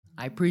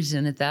I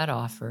presented that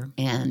offer,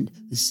 and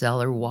the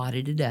seller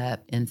wadded it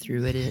up and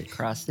threw it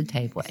across the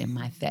table in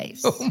my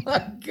face. Oh,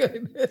 my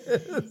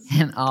goodness.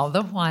 And all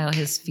the while,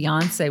 his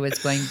fiance was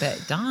going,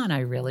 but Don,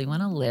 I really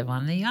want to live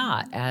on the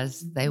yacht.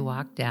 As they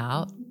walked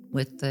out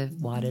with the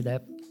wadded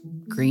up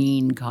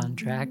green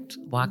contract,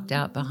 walked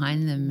out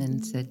behind them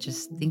and said,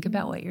 just think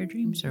about what your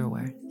dreams are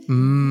worth.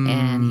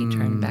 And he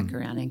turned back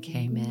around and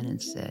came in and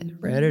said,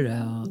 read it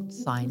out,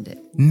 signed it.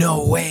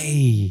 No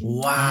way.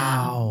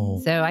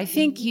 Wow. So I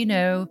think,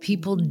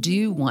 people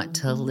do want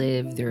to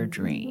live their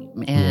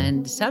dream.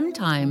 And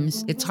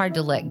sometimes it's hard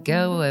to let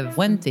go of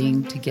one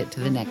thing to get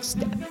to the next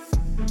step.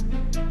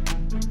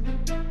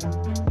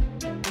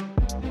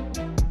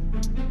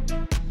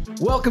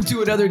 Welcome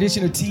to another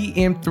edition of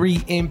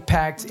TM3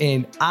 Impact,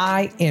 and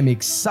I am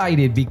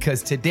excited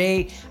because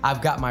today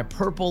I've got my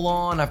purple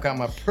on. I've got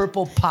my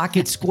purple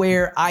pocket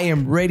square. I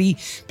am ready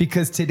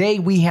because today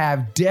we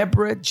have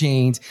Debra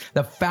Janes,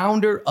 the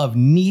founder of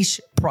Niche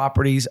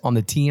Properties on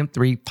the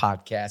TM3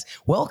 podcast.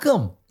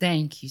 Welcome.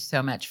 Thank you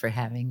so much for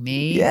having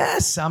me.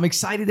 Yes, I'm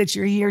excited that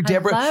you're here,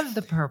 Debra. I love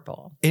the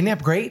purple. Isn't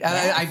that great?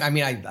 Yes.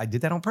 I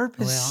did that on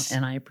purpose. Well,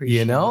 and I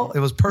appreciate it. It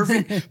was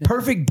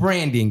perfect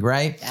branding,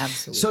 right?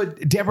 Absolutely. So,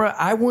 Debra,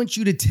 I want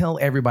you to tell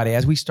everybody,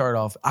 as we start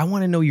off, I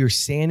want to know your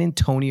San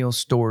Antonio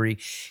story.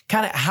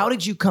 Kind of, how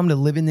did you come to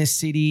live in this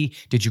city?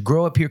 Did you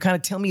grow up here? Kind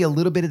of tell me a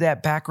little bit of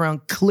that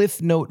background,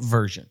 Cliff Note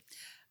version.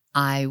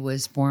 I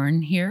was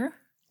born here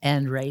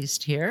and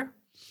raised here,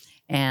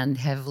 and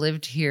have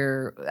lived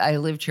here. I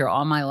lived here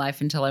all my life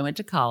until I went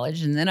to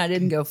college, and then I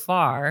didn't go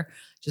far.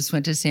 Just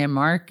went to San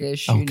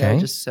Marcos,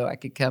 just so I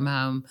could come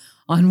home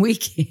on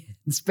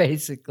weekends,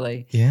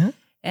 basically. Yeah.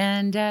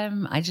 And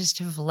I just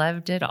have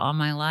loved it all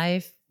my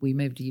life. We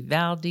moved to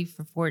Uvalde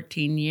for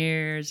 14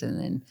 years, and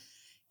then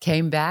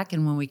came back.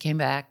 And when we came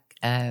back,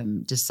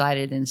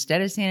 decided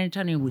instead of San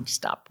Antonio, we'd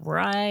stop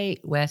right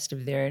west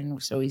of there.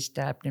 And so we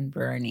stopped in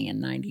Bernie in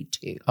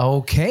 92.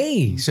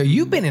 Okay. So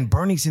you've been in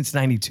Bernie since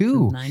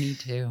 92.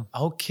 92.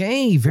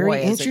 Okay.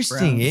 Very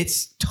interesting.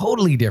 It's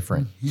totally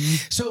different.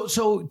 Mm-hmm.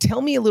 So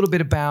tell me a little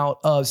bit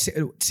about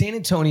San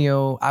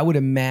Antonio. I would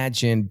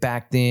imagine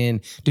back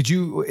then, did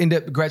you end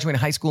up graduating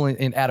high school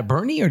out of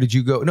Bernie, or did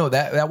you go? No,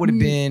 that would have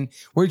been,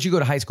 where did you go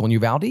to high school? In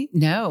Uvalde?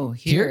 No,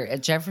 here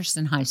at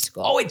Jefferson High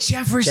School. Oh, at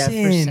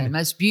Jefferson.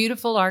 Most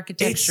beautiful architecture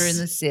in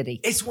the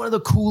city. It's one of the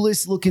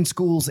coolest looking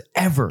schools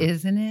ever.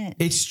 Isn't it?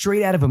 It's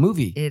straight out of a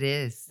movie. It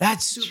is.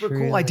 That's super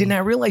cool. I did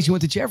not realize you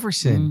went to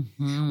Jefferson.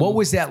 Mm-hmm. What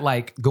was that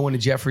like going to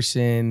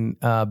Jefferson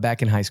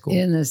back in high school?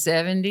 In the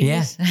 70s?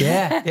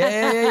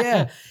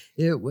 Yeah.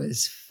 It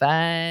was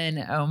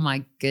fun. Oh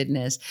my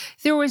goodness.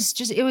 It was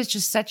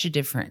just such a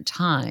different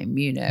time.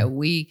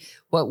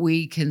 What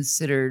we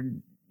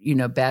considered,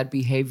 bad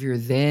behavior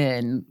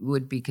then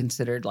would be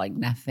considered like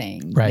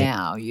nothing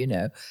now,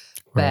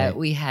 But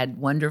we had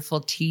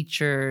wonderful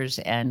teachers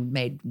and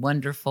made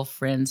wonderful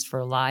friends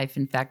for life.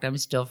 In fact, I'm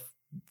still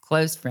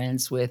close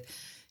friends with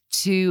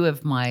two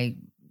of my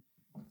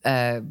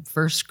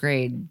first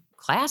grade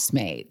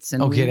classmates.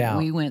 And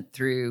we went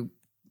through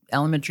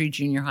elementary,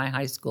 junior high,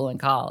 high school, and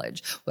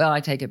college. Well, I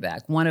take it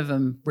back. One of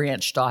them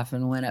branched off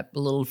and went up a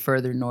little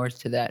further north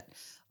to that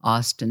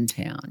Austin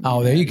town.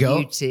 There you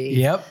go. UT.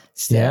 Yep.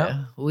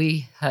 So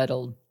we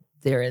huddled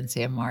there in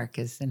San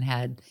Marcos and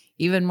had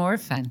even more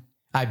fun.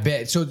 I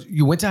bet. So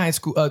you went to high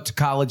school, to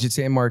college at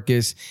San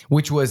Marcos,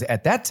 which was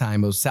at that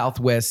time, it was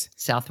Southwest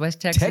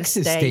Texas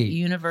State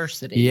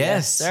University.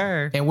 Yes,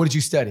 sir. And what did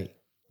you study?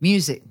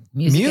 Music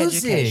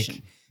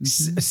education.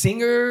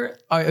 Singer?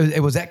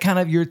 Was that kind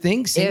of your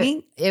thing,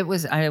 singing?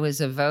 I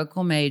was a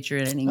vocal major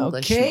and an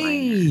English minor.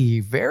 Okay,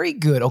 very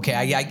good. Okay,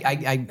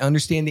 I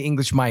understand the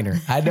English minor.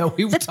 I know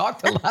we've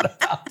talked a lot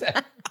about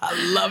that.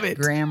 I love it.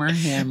 Grammar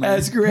hammer.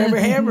 That's grammar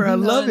hammer. I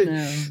love it.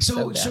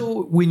 No.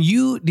 So when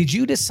did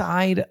you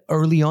decide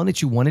early on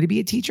that you wanted to be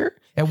a teacher?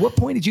 At what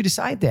point did you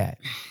decide that?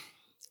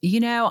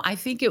 I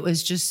think it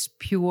was just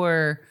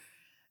pure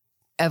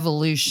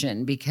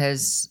evolution,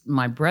 because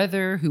my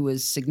brother, who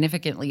was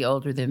significantly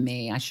older than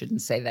me, I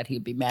shouldn't say that,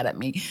 he'd be mad at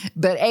me,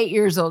 but 8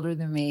 years older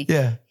than me.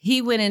 Yeah.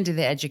 He went into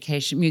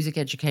the music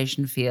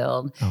education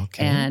field.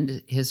 Okay.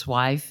 And his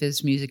wife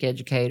is music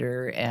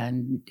educator,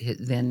 and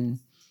then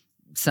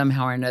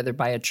somehow or another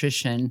by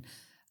attrition,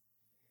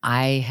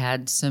 I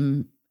had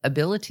some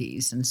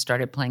abilities and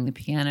started playing the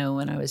piano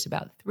when I was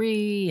about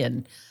 3.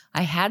 And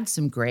I had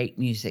some great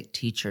music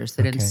teachers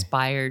that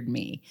inspired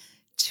me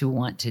to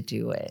want to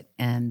do it.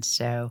 And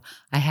so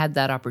I had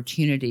that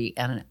opportunity,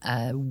 and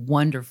a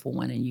wonderful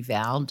one in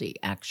Uvalde,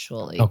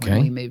 actually. Okay.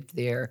 When we moved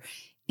there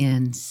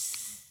in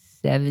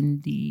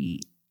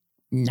 78.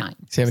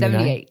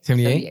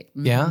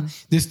 Mm-hmm. Yeah.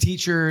 This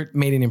teacher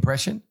made an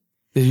impression?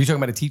 You're talking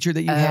about a teacher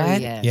that you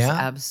had? Yes, yeah,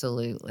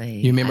 absolutely.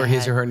 You remember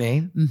his or her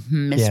name?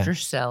 Mm-hmm, Mr.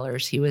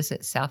 Sellers. He was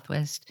at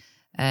Southwest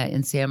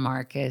in San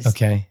Marcos.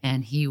 Okay.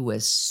 And he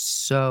was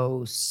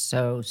so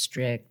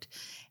strict.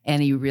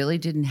 And he really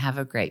didn't have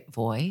a great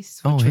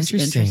voice, which was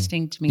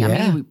interesting to me. Yeah. I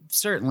mean, we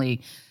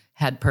certainly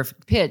had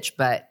perfect pitch,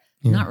 but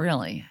Not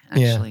really,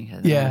 actually.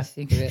 Yeah. I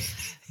think of it.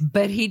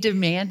 But he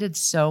demanded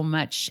so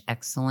much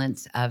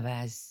excellence of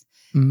us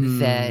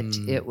that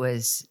it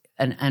was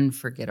an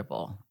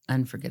unforgettable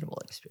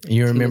experience.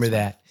 You remember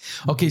that.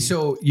 Okay,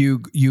 so you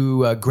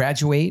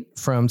graduate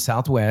from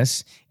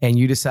Southwest and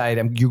you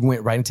decide you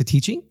went right into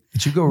teaching?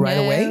 Did you go right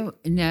away?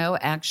 No,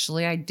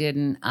 actually I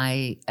didn't.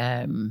 I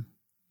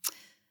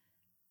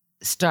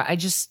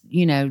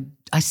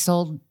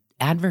sold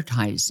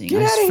advertising.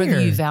 Get out of for here.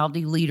 the Uvalde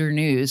Leader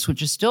News,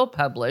 which is still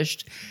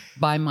published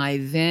by my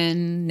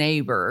then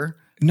neighbor,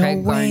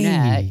 Craig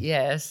Barnett.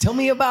 Yes. Tell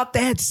me about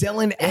that,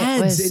 selling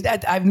ads.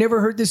 I've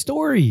never heard this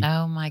story.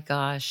 Oh my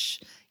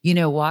gosh.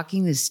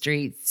 Walking the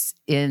streets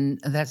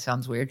that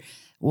sounds weird,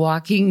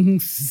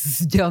 walking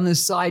down the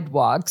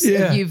sidewalks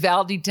of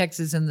Uvalde,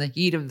 Texas in the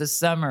heat of the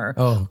summer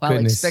while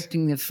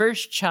expecting the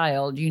first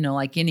child,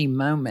 like any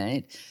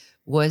moment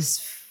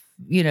was,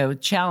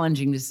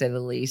 challenging to say the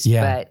least.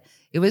 Yeah. But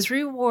it was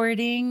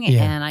rewarding.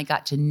 And I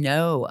got to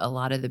know a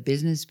lot of the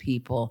business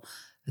people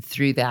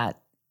through that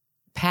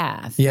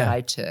path that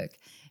I took.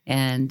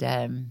 And,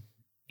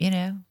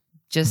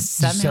 just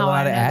somehow. Did you sell a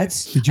lot of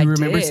ads? Did you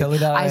remember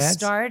selling a lot of ads? I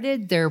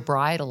started their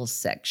bridal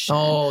section.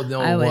 Oh, no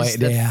way. I was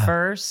the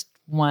first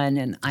one,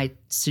 and I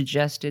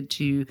suggested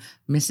to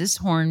Mrs.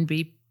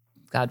 Hornby,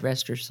 God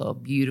rest her soul,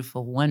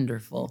 beautiful,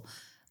 wonderful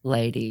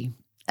lady,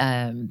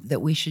 that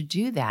we should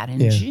do that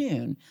in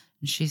June.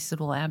 And she said,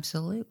 well,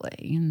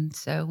 absolutely. And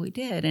so we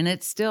did. And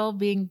it's still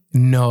being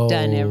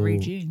done every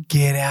June.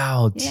 Get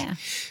out. Yeah.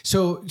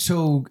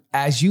 So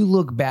as you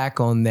look back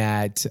on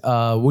that,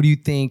 what do you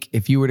think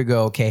if you were to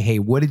go, okay, hey,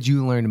 what did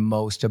you learn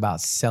most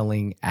about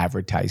selling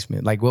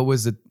advertisement? Like what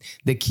was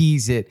the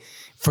keys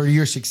for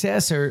your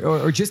success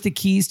or just the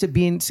keys to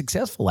being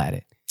successful at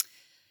it?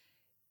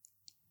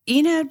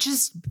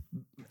 Just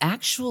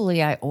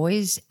actually, I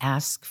always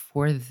ask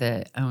for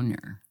the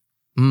owner.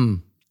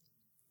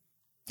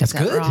 That's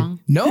good.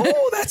 Wrong? No,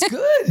 that's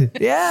good.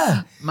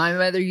 Yeah. My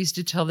mother used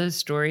to tell this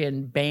story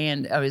in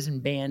band. I was in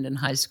band in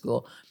high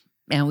school.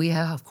 And we,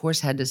 of course,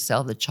 had to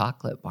sell the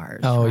chocolate bars.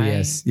 Oh,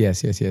 right?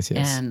 Yes.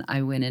 And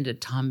I went into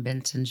Tom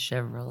Benson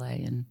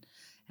Chevrolet and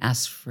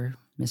asked for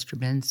Mr.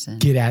 Benson.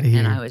 Get out of here.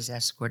 And I was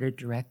escorted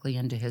directly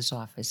into his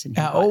office. And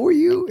how old were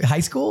you?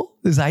 High school?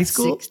 This is high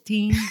school?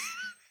 16.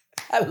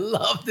 I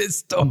love this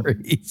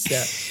story.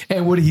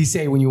 And what did he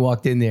say when you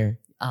walked in there?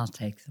 I'll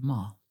take them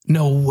all.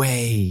 No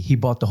way. He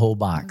bought the whole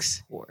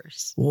box. Of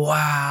course.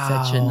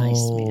 Wow. Such a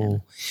nice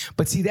man.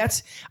 But see,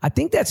 I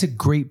think that's a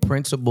great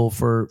principle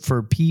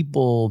for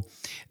people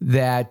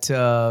that,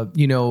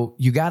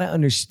 you got to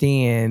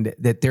understand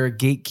that there are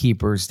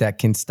gatekeepers that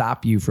can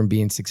stop you from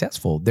being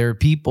successful. There are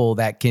people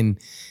that can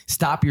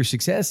stop your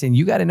success and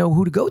you got to know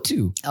who to go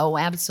to. Oh,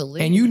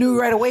 absolutely. And you knew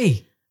right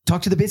away.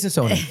 Talk to the business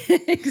owner.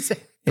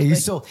 Exactly.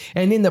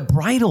 And in the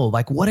bridal,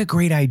 like what a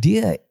great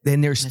idea.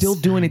 And they're still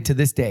doing it to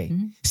this day.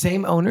 Mm-hmm.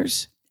 Same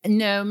owners?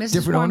 No, Mrs.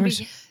 Different Hornby,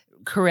 owners?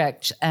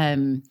 Correct.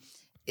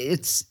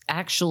 It's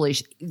actually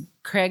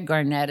Craig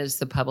Garnett is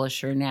the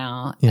publisher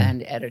now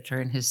and editor,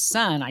 and his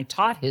son. I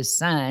taught his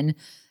son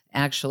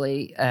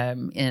actually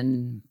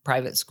in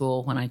private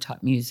school when I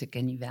taught music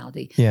in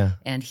Uvalde. Yeah,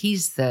 and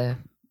he's the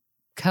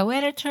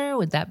co-editor.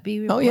 Would that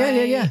be? Oh,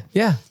 right?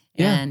 Yeah.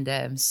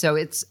 And so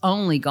it's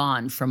only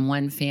gone from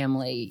one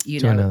family.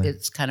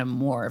 It's kind of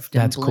morphed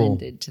and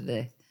blended to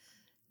the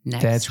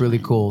next. That's really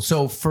cool.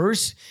 So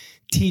first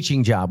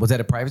teaching job, was that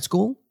a private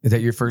school? Is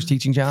that your first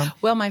teaching job?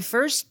 Well, my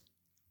first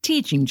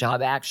teaching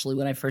job, actually,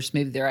 when I first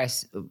moved there,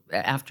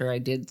 after I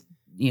did,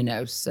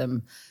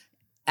 some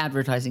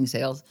advertising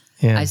sales,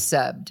 I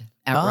subbed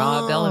at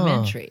Robb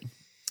Elementary.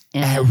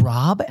 At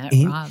Robb? At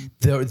Robb.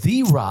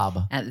 The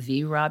Robb. At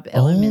the Robb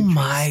Elementary Oh,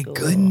 my school.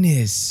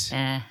 Goodness.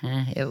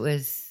 It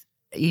was,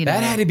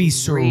 that had to be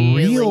surreal,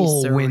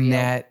 really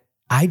when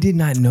I did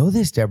not know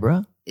this,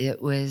 Debra.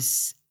 It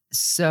was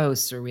so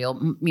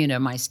surreal.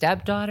 My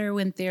stepdaughter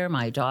went there.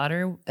 My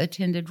daughter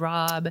attended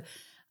Robb.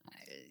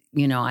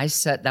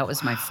 That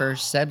was my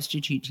first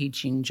substitute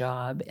teaching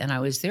job, and I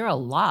was there a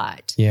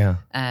lot. Yeah.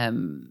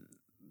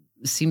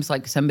 Seems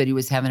like somebody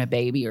was having a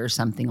baby or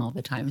something all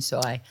the time. So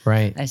I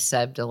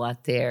subbed a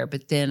lot there.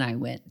 But then I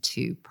went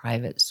to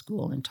private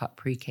school and taught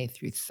pre-K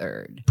through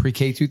third.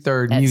 Pre-K through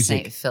third, at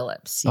music. St.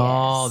 Philip's. Yes.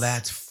 Oh,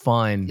 that's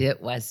fun.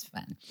 It was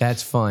fun.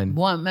 That's fun.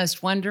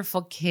 Most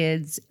wonderful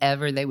kids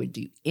ever. They would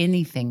do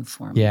anything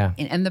for me. Yeah.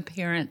 And the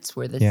parents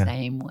were the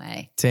same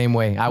way. Same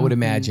way, I would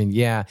imagine.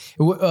 Yeah.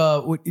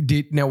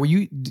 Now, were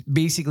you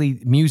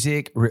basically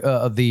music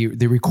of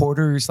the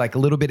recorders, like a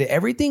little bit of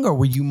everything, or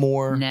were you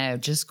more? No,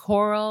 just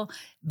choral.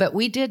 But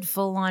we did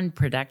full-on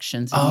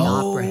productions in the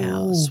Opera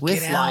House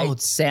with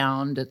lights,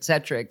 sound, et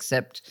cetera,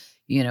 except,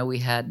 we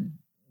had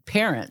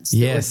parents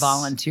that would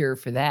volunteer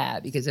for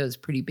that because it was a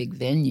pretty big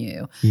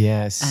venue.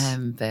 Yes.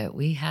 But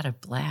we had a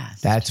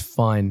blast. That's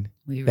fun.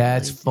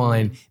 That's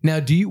fun. Now,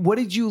 what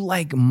did you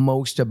like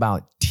most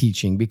about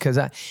teaching? Because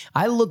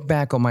I look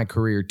back on my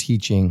career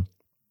teaching.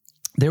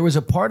 There was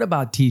a part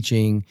about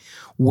teaching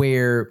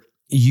where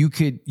you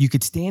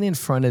could stand in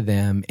front of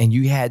them and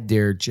you had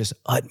their just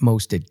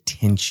utmost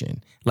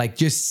attention, like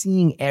just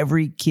seeing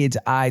every kid's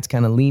eyes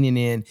kind of leaning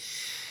in.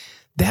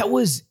 That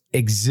was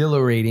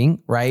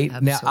exhilarating, right?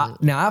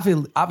 Absolutely. Now I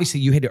feel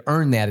obviously you had to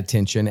earn that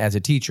attention as a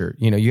teacher.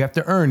 You know, you have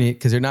to earn it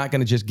because they're not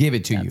going to just give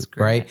it to you,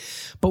 right?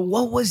 But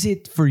what was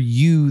it for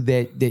you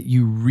that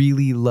you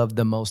really loved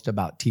the most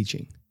about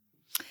teaching?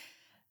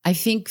 I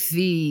think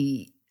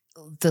the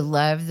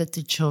love that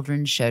the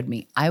children showed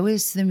me. I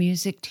was the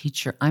music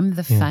teacher. I'm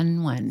the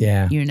fun one,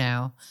 you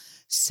know?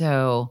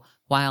 So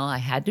while I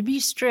had to be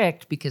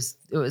strict because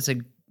it was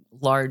a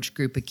large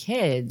group of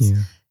kids,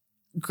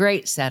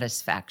 great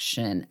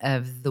satisfaction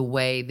of the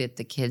way that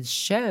the kids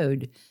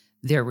showed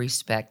their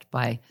respect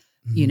by,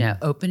 you know,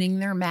 opening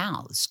their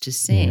mouths to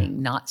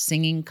sing, not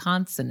singing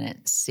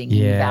consonants,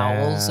 singing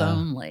vowels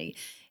only,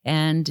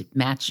 and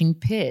matching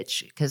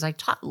pitch. Because I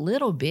taught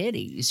little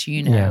bitties,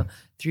 you know,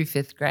 through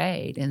 5th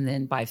grade. And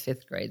then by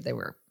 5th grade, they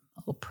were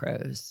all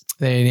pros.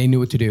 They knew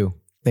what to do.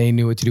 They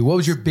knew what to do. What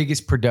was your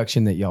biggest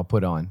production that y'all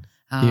put on?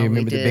 Do you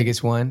remember the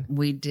biggest one?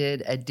 We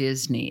did a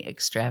Disney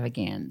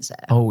extravaganza.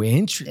 Oh,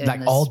 interesting.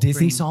 Like all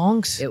Disney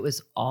songs? It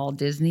was all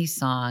Disney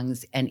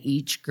songs, and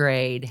each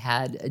grade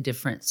had a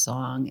different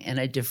song and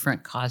a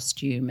different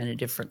costume and a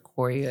different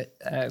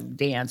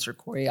dance or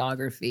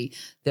choreography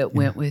that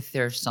went with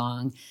their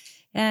song.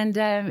 And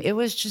it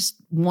was just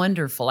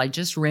wonderful. I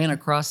just ran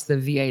across the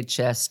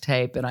VHS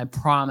tape, and I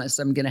promise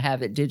I'm going to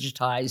have it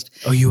digitized.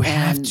 Oh, you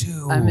have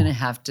to. I'm going to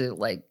have to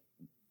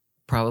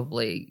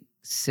probably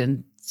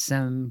send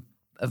some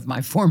of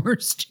my former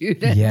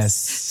students,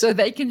 so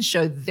they can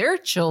show their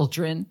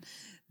children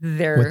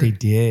what they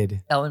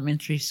did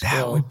elementary school.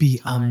 That would be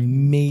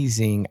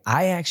amazing.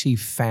 I actually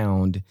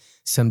found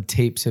some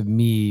tapes of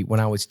me when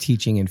I was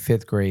teaching in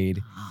 5th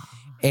grade,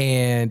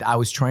 and I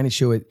was trying to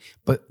show it,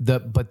 but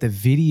the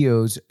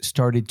videos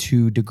started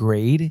to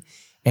degrade,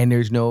 and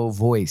there's no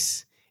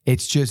voice.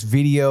 It's just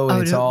video,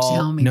 and it's all.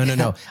 Tell me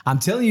no. I'm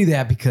telling you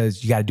that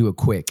because you got to do it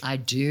quick. I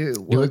do.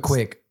 Do it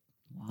quick.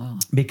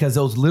 Because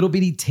those little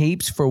bitty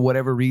tapes, for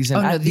whatever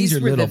reason, these are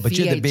little, but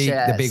you're the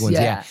big ones.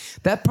 Yeah.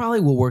 That probably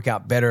will work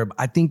out better.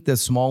 I think the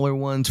smaller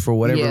ones, for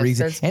whatever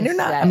reason, and they're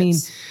not. I mean,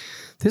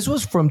 this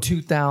was from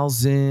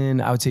 2000.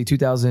 I would say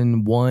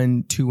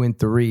 2001, 2, and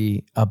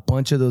 3. A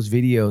bunch of those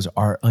videos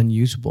are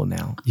unusable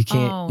now. You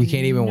can't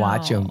even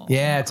watch them.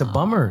 Yeah, it's a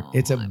bummer.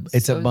 It's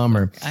a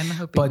bummer. I'm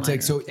hoping. But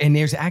and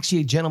there's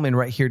actually a gentleman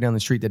right here down the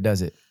street that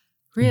does it.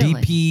 Really?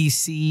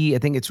 DPC, I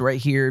think it's right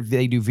here.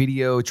 They do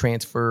video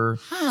transfer.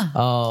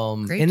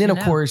 And then of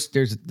course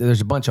there's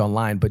a bunch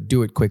online, but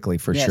do it quickly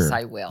for sure. Yes,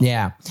 I will.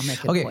 Yeah. I'll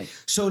make a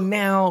point. So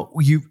now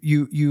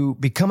you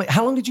become.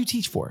 How long did you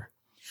teach for?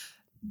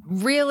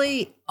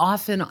 Really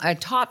often, I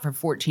taught for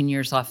 14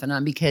 years off and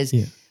on because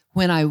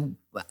when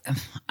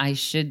I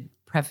should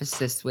preface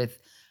this with,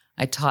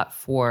 I taught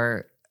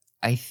for,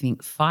 I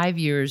think, 5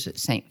 years at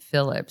St.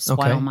 Philip's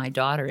while my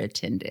daughter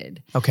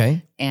attended.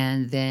 Okay.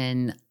 And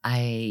then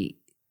I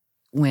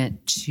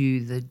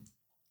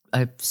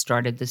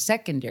started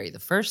the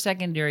first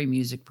secondary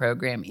music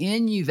program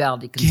in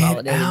Uvalde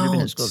Consolidated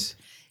Independent Schools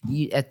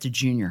at the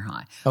junior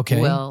high. Okay.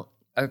 Well,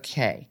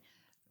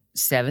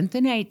 7th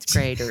and 8th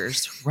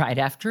graders right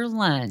after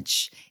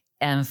lunch,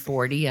 and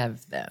 40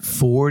 of them.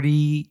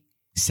 40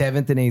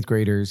 7th and 8th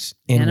graders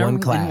in one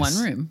class. In one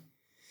room.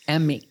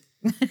 And me.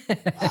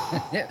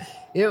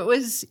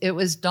 It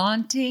was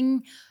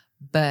daunting,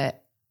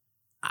 but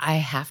I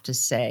have to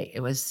say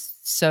it was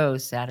so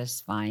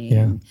satisfying.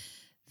 Yeah.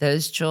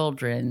 Those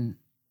children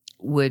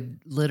would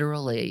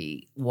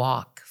literally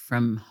walk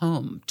from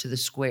home to the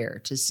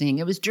square to sing.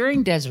 It was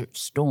during Desert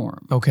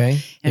Storm.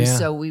 Okay. And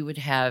so we would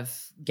have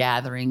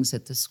gatherings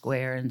at the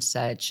square and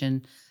such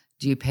and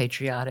do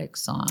patriotic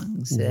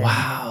songs. And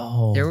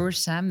wow. There were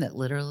some that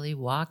literally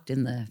walked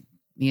in the,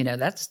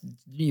 that's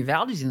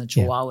Uvalde's in the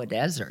Chihuahua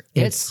Desert.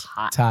 It's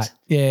hot. It's hot.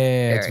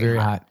 Yeah, it's very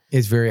hot.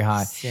 It's very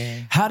hot.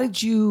 How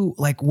did you,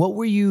 what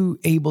were you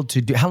able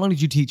to do? How long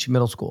did you teach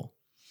middle school?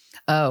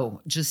 Oh,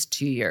 just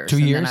 2 years. 2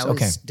 years? And then I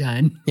was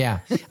done. Yeah.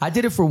 I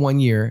did it for 1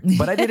 year,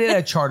 but I did it at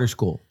a charter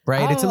school,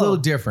 right? It's a little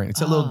different.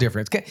 It's a little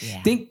different.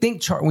 Think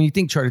when you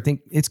think charter,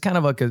 think it's kind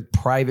of like a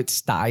private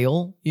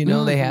style.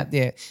 They have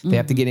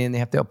to get in, they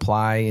have to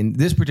apply. And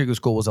this particular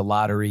school was a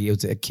lottery. It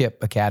was a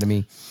KIPP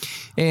Academy.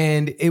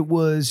 And it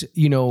was,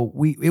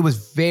 it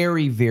was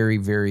very, very,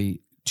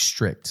 very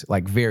strict,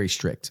 very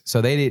strict.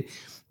 So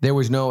there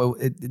was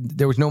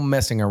no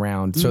messing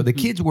around. So the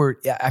kids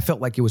I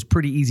felt like it was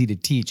pretty easy to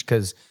teach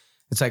because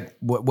it's like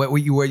what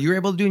you were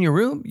able to do in your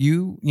room.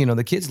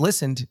 The kids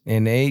listened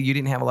and you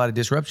didn't have a lot of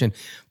disruption.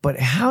 But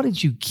how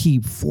did you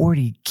keep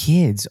 40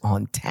 kids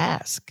on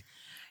task?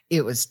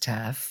 It was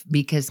tough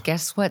because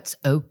guess what's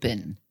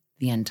open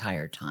the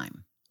entire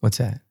time? What's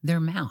that? Their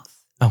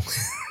mouth. Oh,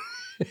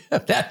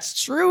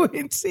 that's true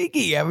in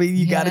singing. I mean,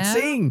 you got to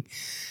sing.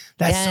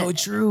 That's so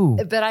true.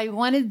 But I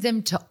wanted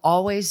them to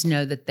always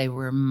know that they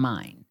were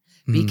mine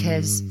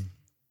because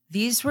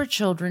these were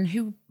children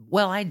who,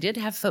 I did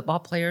have football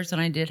players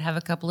and I did have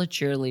a couple of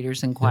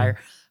cheerleaders in choir,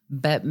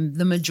 but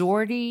the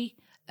majority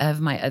of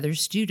my other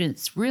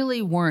students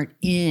really weren't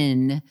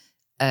in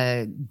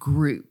a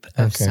group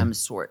of some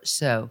sort.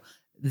 So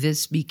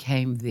this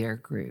became their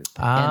group,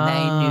 and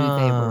they knew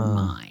they were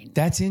mine.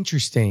 That's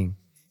interesting.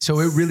 So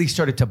it really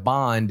started to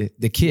bond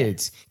the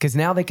kids, because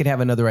now they could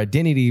have another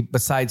identity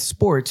besides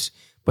sports.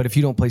 But if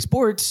you don't play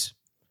sports,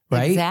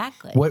 right?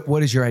 Exactly.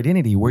 What is your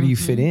identity? Where do you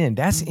fit in?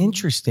 That's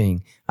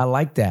interesting. I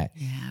like that.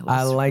 Yeah, it was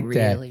I like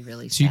that.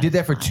 Really so you did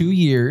that for 2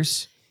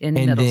 years. In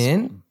and middle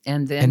then, school.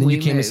 And then you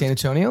moved. came to San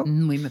Antonio?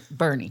 We moved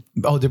Bernie.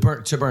 Oh, to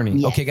Bernie.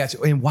 Yes. Okay,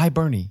 gotcha. And why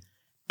Bernie?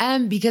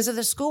 Because of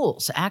the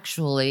schools,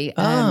 actually.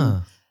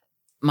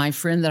 My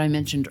friend that I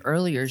mentioned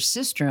earlier,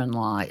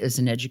 sister-in-law, is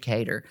an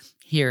educator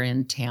here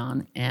in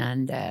town.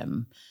 And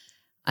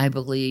I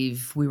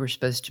believe we were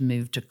supposed to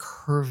move to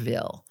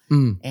Kerrville.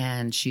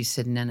 And she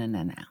said,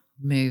 no.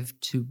 Move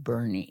to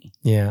Bernie.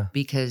 Yeah.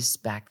 Because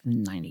back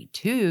in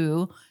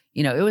 92,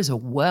 it was a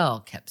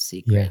well-kept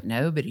secret. Yeah.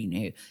 Nobody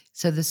knew.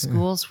 So the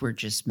schools were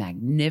just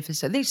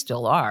magnificent. They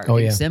still are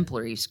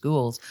exemplary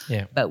schools.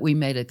 Yeah. But we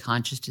made a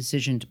conscious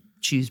decision to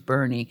choose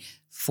Bernie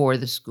for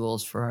the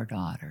schools for our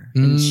daughter.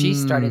 And she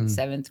started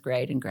 7th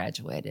grade and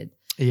graduated.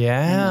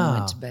 Yeah. And then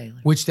went to Baylor.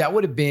 Which that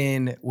would have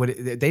been,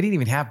 they didn't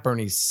even have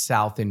Bernie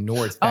South and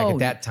North back at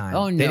that time.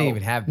 Oh, no. They didn't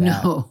even have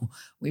that. No.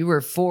 We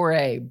were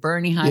 4A,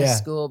 Bernie High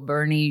School,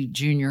 Bernie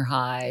Junior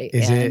High,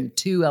 and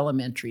 2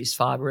 elementaries,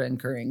 Fabra and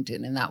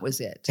Currington, and that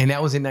was it. And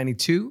that was in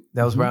 92?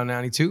 That was around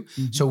 92?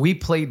 So we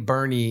played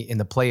Bernie in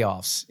the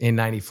playoffs in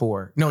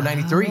 94. No,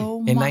 93. In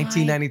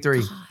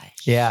 1993. Gosh.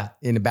 Yeah,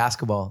 in the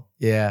basketball.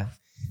 Yeah.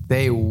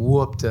 They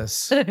whooped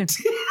us.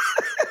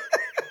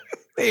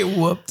 They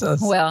whooped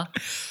us. Well,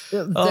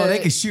 they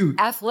can shoot.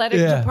 Athletic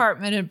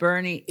department at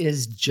Bernie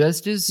is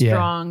just as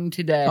strong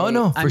today. Oh,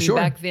 no, for sure.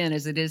 Back then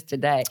as it is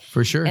today.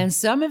 For sure. And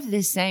some of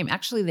the same,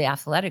 actually, the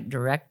athletic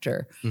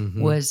director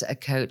was a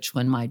coach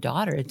when my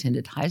daughter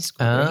attended high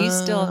school. He's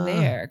still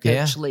there,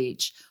 Coach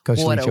Leach.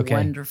 What a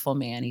wonderful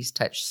man. He's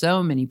touched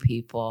so many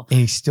people. And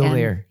he's still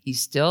there.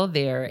 He's still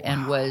there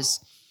and was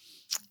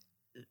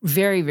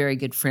very, very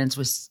good friends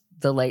with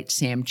the late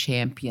Sam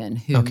Champion,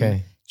 who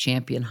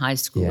Champion High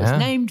School was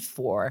named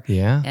for.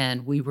 Yeah.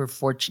 And we were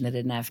fortunate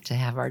enough to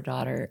have our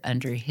daughter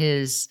under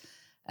his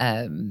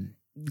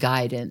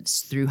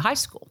guidance through high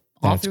school,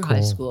 all through high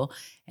school.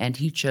 And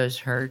he chose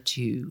her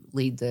to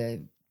lead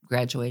the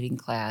graduating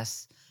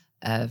class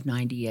of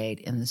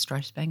 98 in the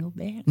Star Spangled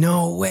Banner.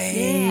 No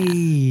way.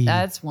 Yeah.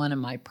 That's one of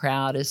my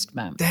proudest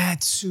moments.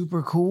 That's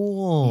super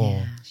cool.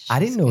 Yeah, I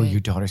didn't know good. Your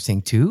daughter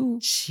sang too.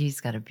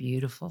 She's got a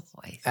beautiful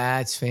voice.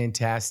 That's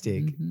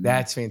fantastic.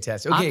 That's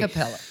fantastic. Okay.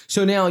 Acapella.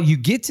 So now you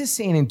get to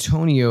San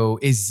Antonio.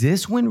 Is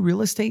this when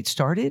real estate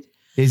started?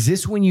 Is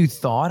this when you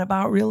thought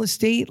about real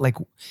estate? Like,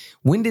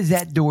 when does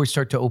that door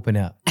start to open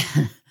up?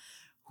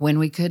 When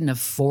we couldn't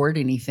afford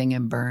anything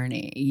in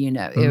Bernie,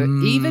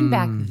 even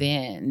back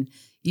then,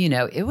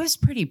 it was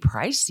pretty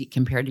pricey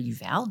compared to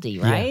Uvalde,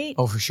 right? Yeah.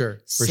 Oh, for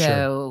sure.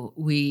 So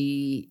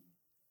we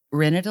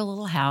rented a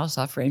little house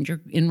off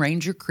in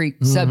Ranger Creek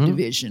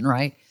subdivision,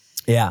 right?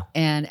 Yeah.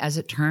 And as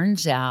it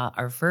turns out,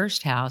 our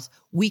first house,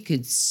 we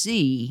could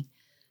see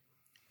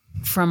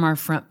from our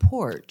front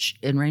porch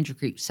in Ranger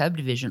Creek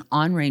subdivision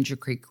on Ranger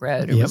Creek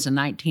Road. It was a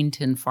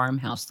 1910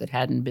 farmhouse that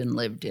hadn't been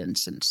lived in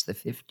since the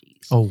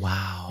 50s. Oh,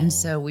 wow. And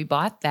so we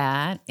bought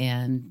that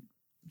and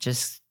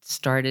just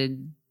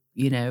started,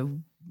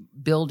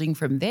 building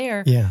from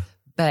there. Yeah.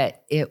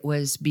 But it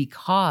was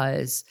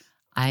because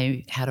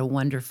I had a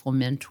wonderful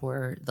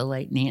mentor, the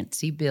late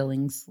Nancy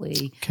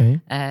Billingsley,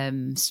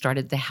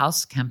 started the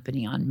house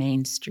company on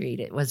Main Street.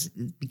 It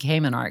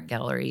became an art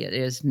gallery. It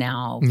is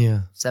now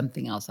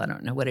something else. I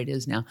don't know what it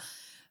is now.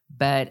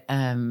 But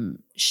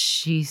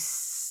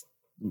she's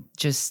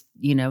just,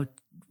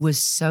 was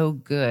so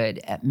good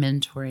at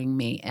mentoring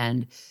me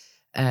and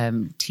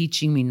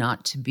teaching me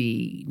not to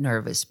be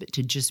nervous, but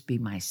to just be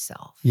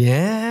myself.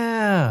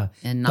 Yeah.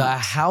 And the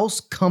house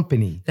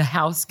company. The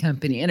house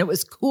company. And it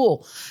was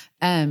cool.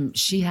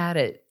 She had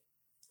it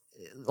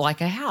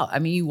like a house. I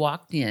mean, you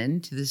walked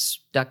into this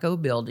stucco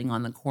building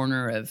on the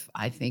corner of,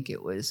 I think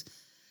it was,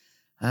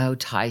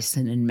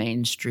 Tyson and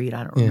Main Street.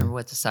 I don't remember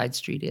what the side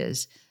street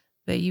is.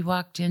 But you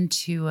walked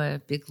into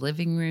a big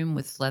living room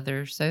with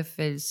leather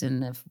sofas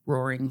and a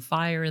roaring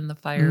fire in the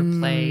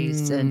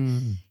fireplace.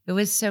 And it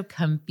was so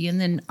comfy. And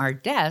then our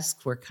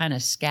desks were kind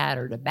of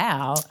scattered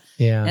about.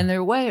 Yeah. And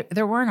there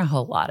weren't a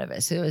whole lot of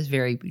us. It was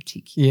very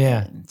boutique.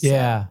 Yeah.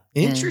 So,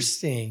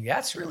 interesting.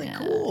 That's really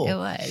cool. It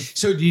was.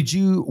 So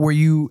were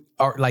you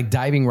like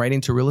diving right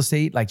into real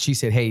estate? Like she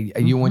said, hey,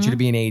 you want you to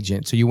be an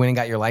agent. So you went and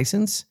got your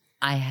license?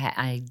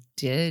 I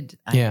did.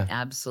 I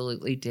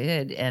absolutely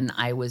did. And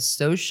I was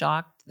so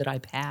shocked that I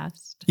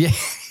passed.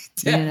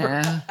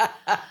 Yeah.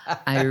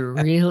 I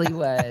really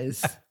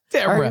was.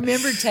 Debra. I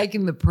remember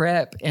taking the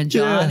prep and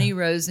Johnny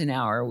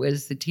Rosenauer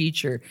was the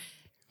teacher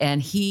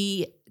and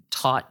he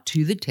taught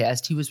to the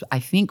test. He was, I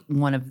think,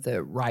 one of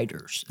the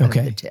writers of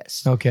the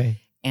test. Okay.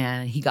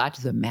 And he got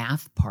to the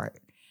math part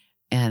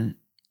and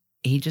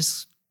he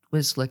just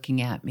was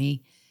looking at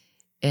me.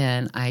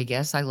 And I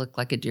guess I looked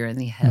like a deer in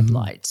the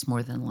headlights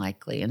more than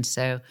likely. And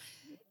so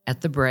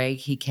at the break,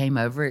 he came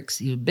over.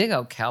 He was a big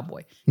old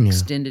cowboy.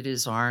 Extended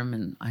his arm,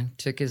 and I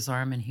took his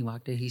arm, and he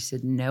walked in. He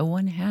said, "No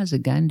one has a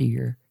gun to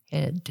your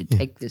head to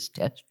take this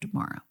test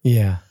tomorrow."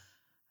 Yeah.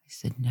 I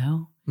said,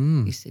 "No."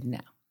 He said, "No.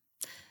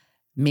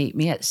 Meet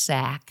me at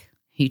SAC."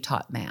 He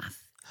taught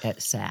math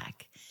at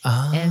SAC.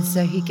 Oh. And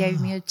so he gave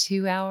me a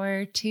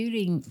 2-hour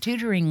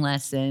tutoring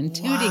lesson.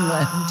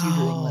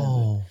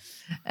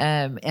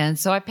 And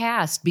so I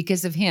passed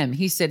because of him.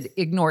 He said,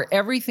 ignore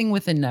everything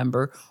with a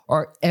number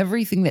or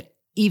everything that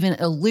even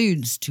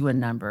alludes to a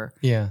number.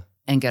 Yeah.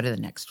 And go to the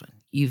next one.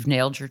 You've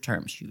nailed your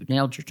terms.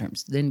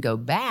 Then go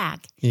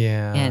back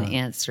and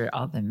answer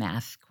all the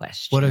math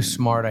questions. What a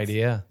smart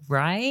idea.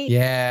 Right?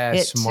 Yeah,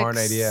 it smart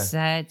took idea.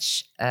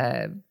 Such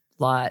a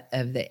lot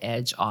of the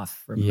edge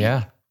off from me.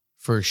 Yeah,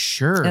 for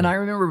sure. And I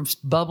remember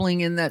bubbling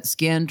in that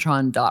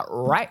Scantron dot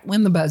right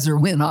when the buzzer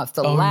went off,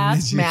 the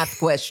last math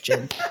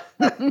question.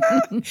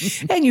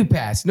 And you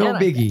passed. No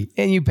biggie.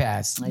 And you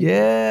passed.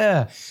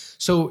 Yeah.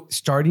 So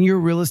starting your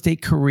real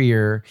estate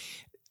career,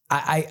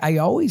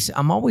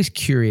 I'm always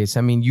curious.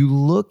 I mean, you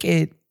look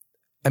at,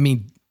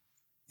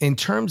 in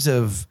terms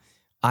of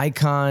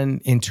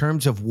Icon, in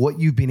terms of what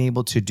you've been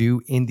able to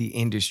do in the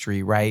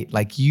industry, right?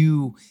 Like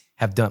you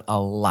have done a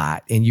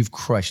lot and you've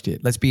crushed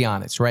it. Let's be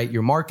honest, right?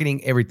 Your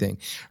marketing, everything,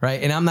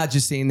 right? And I'm not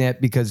just saying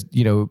that because,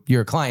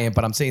 you're a client,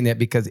 but I'm saying that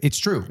because it's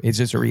true. It's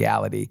just a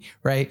reality,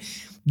 right?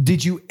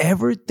 Did you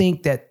ever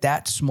think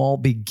that small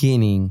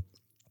beginning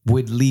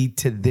would lead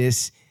to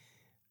this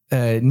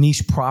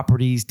niche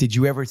properties? Did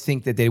you ever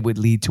think that they would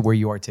lead to where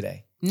you are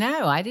today?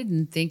 No, I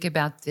didn't think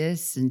about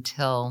this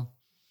until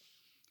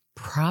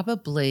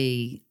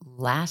probably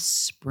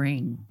last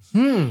spring.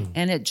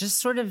 And it just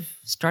sort of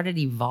started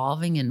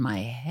evolving in my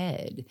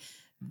head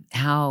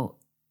how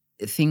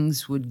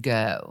things would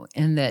go.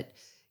 And that,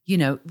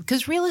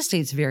 because real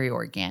estate's very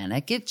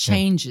organic. It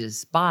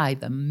changes by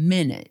the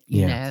minute,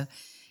 you know.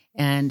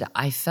 And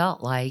I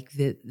felt like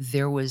that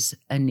there was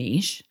a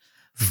niche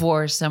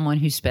for someone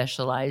who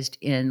specialized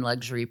in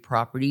luxury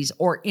properties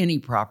or any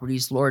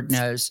properties. Lord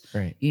knows,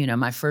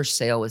 my first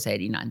sale was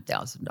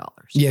 $89,000.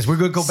 Yes, we're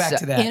going to go back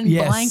to that. In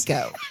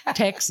Blanco,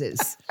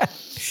 Texas.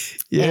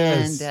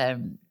 Yes.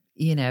 And,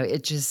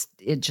 it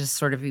just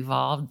sort of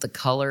evolved. The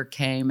color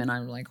came and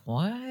I'm like,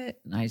 what?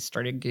 And I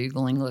started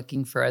Googling,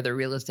 looking for other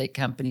real estate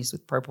companies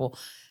with purple.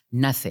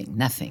 Nothing.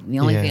 The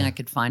only thing I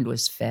could find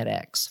was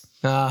FedEx.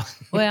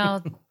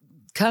 Well,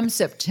 come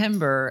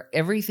September,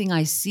 everything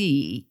I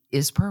see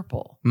is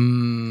purple.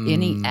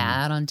 Any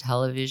ad on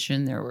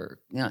television, there were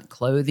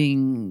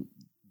clothing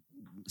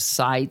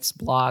sites,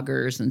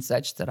 bloggers and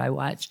such that I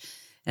watch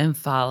and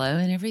follow,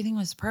 and everything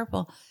was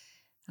purple.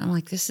 I'm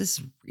like, this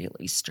is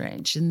really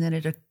strange. And then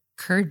it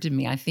occurred to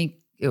me, I think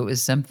it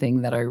was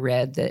something that I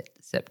read, that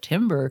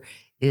September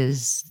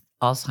is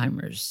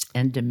Alzheimer's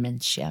and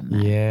dementia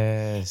month.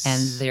 Yes.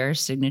 And their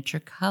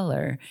signature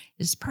color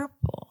is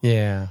purple.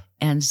 Yeah.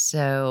 And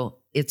so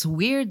it's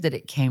weird that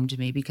it came to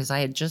me because I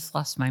had just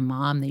lost my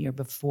mom the year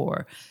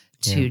before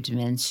to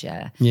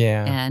dementia.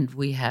 Yeah. And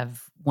we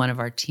have one of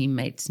our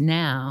teammates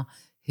now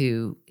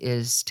who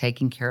is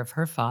taking care of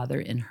her father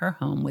in her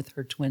home with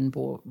her twin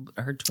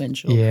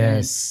children.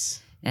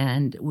 Yes.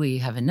 And we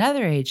have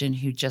another agent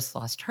who just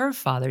lost her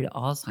father to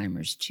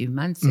Alzheimer's 2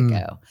 months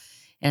ago.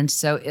 And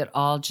so it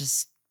all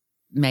just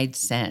made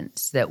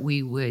sense that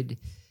we would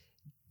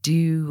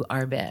do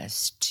our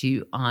best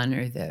to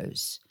honor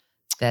those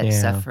that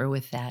suffer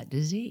with that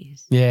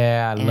disease.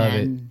 Yeah, I love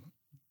it.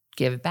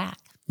 Give back.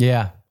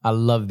 Yeah, I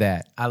love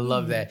that. I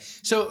love that.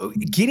 So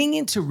getting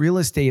into real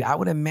estate, I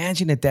would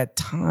imagine at that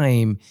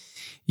time,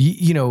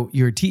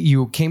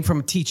 you came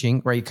from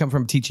teaching, right? You come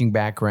from a teaching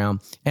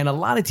background, and a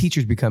lot of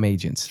teachers become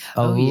agents.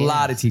 A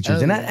lot of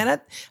teachers, I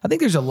think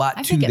there's a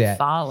lot to that. It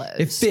follows.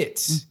 It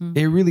fits.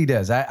 It really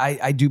does.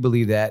 I do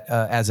believe that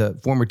as a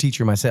former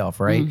teacher myself,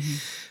 right?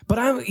 But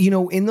I'm,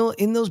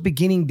 in those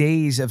beginning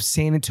days of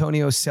San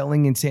Antonio,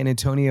 selling in San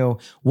Antonio,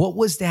 what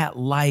was that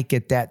like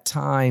at that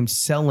time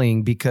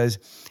selling? Because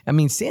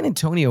San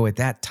Antonio at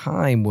that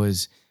time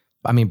was,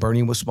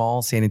 Bernie was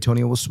small, San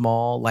Antonio was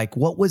small. Like,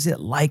 what was it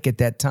like at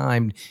that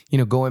time,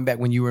 going back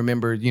when you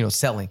remember,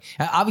 selling?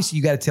 Obviously,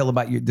 you got to tell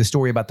about the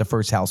story about the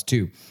first house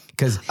too.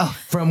 Because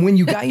from when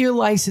you got your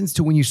license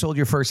to when you sold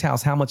your first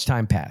house, how much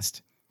time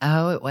passed?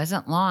 Oh, it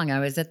wasn't long. I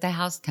was at the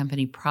house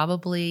company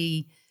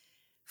probably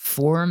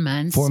 4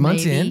 months. 4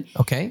 months in.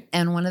 Okay.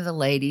 And one of the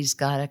ladies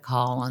got a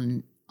call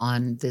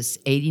on this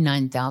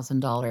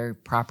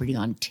 $89,000 property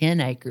on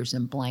 10 acres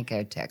in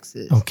Blanco,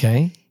 Texas.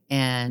 Okay.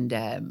 And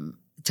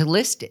to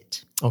list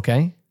it.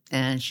 Okay.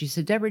 And she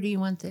said, Debra, do you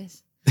want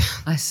this?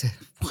 I said,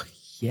 well,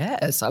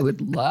 yes, I would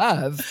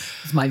love.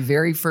 It's my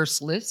very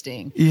first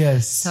listing.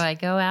 Yes. So I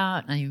go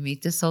out and I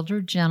meet this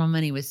older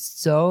gentleman. He was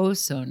so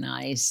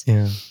nice.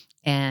 Yeah.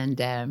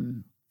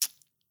 And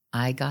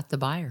I got the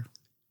buyer.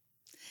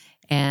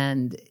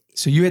 And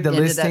so you had the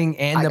ended listing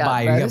up- and I the got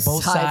buyer. You got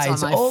both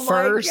sides. on my Oh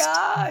first my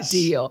gosh.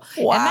 deal.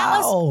 Wow. And that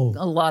was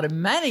a lot of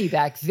money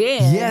back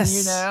then. Yes.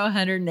 You know,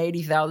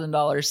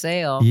 $180,000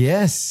 sale.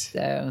 Yes.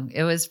 So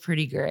it was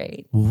pretty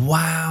great.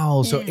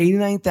 Wow. So Yeah.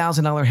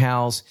 $89,000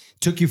 house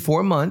took you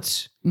 4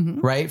 months,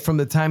 right? From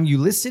the time you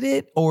listed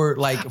it, or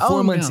like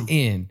 4 months no.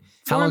 in?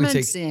 How 4 long months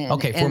did it take? in.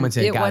 Okay, 4 and months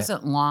in. It Got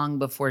wasn't long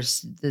before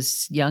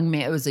this young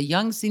man, it was a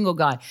young single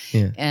guy.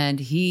 Yeah. And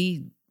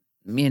he,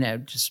 you know,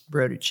 just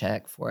wrote a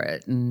check for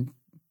it and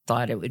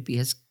thought it would be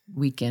his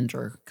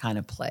weekender kind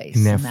of place.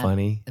 Isn't that And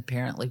funny?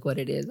 Apparently what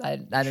it is. I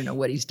don't know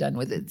what he's done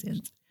with it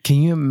since.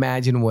 Can you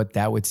imagine what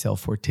that would sell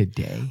for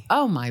today?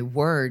 Oh my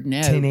word,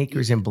 no. 10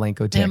 acres in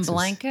Blanco, Texas. In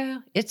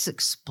Blanco, it's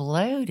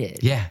exploded.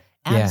 Yeah.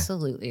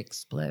 Absolutely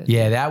exploded.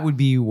 Yeah, that would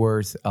be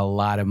worth a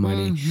lot of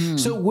money. Mhm.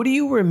 So what do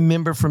you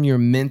remember from your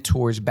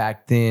mentors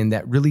back then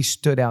that really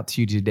stood out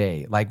to you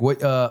today? Like what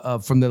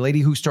from the lady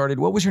who started,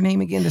 what was her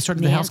name again? That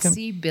started the house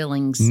company? Nancy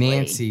Billingsley.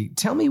 Nancy.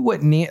 Tell me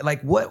what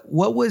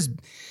was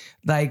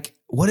like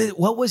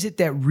what was it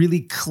that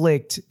really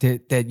clicked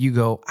that you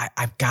go,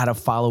 I've got to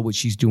follow what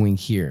she's doing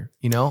here,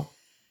 you know?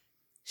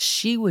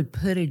 She would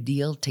put a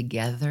deal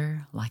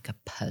together like a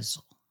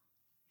puzzle.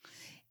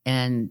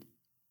 And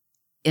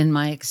in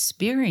my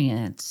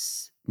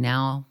experience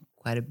now,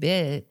 quite a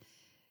bit,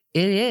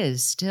 it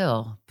is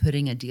still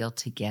putting a deal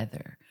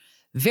together.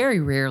 Very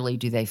rarely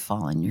do they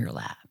fall in your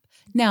lap.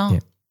 Now,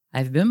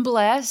 I've been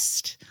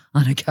blessed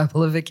on a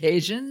couple of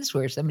occasions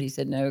where somebody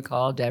said, no,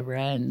 call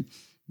Debra and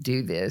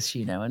do this,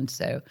 you know, and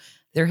so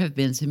there have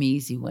been some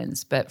easy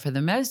ones. But for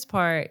the most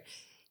part,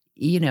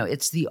 you know,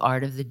 it's the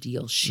art of the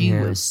deal. She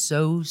was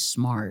so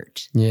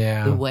smart.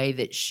 Yeah. The way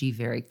that she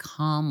very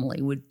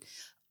calmly would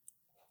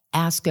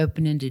ask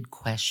open-ended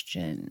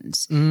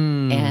questions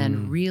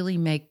and really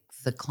make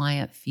the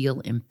client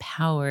feel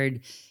empowered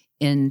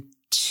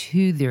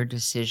into their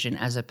decision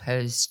as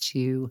opposed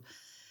to,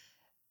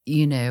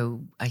 you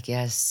know, I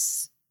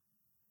guess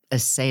a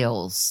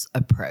sales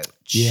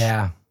approach.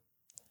 Yeah.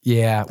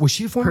 Yeah. Was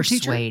she a former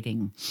teacher?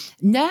 Persuading.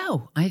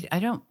 No, I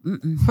don't.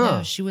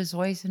 No, she was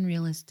always in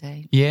real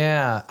estate.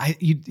 Yeah.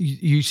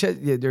 You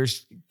said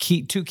there's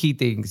two key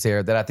things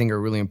there that I think are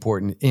really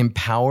important.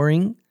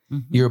 Empowering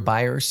your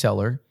buyer or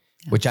seller,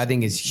 which I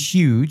think is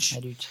huge. I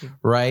do too.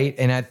 Right.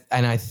 And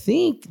I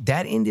think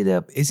that ended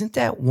up, isn't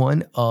that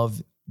one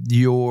of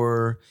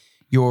your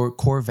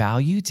core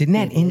values? Didn't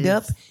that end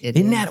up?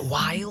 Isn't that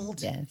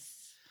wild?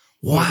 Yes.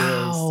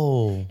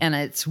 Wow. And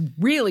it's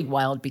really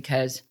wild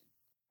because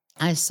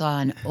I saw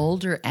an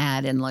older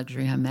ad in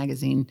Luxury Home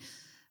Magazine,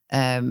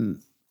 you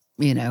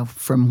know,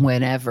 from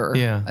whenever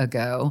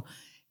ago.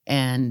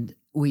 And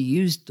we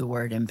used the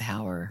word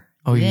empower.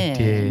 Oh, then. you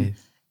did.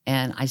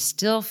 And I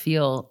still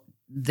feel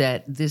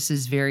that this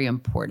is very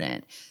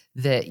important,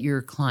 that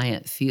your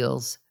client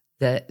feels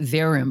that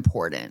their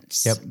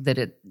importance,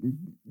 that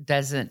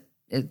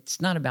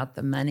it's not about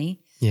the money.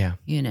 Yeah.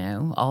 You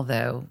know,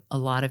 although a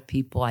lot of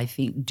people, I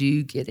think,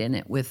 do get in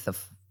it with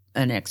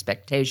an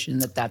expectation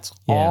that that's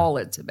all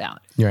it's about.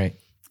 Right.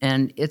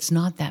 And it's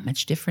not that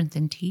much different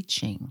than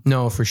teaching.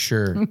 No, for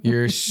sure.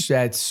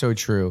 That's so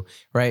true.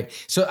 Right.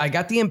 So I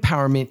got the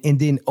empowerment and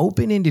then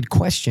open-ended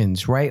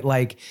questions, right?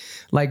 Like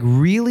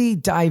really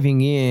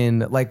diving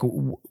in, like,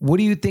 what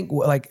do you think,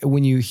 like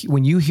when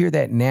you hear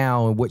that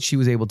now and what she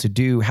was able to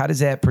do, how does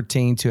that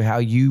pertain to how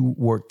you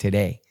work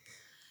today?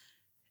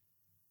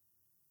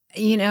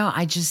 You know,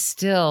 I just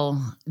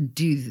still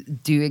do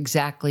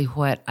exactly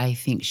what I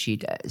think she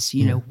does.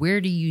 You know,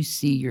 where do you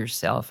see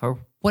yourself, or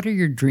what are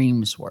your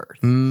dreams worth?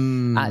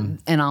 And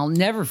I'll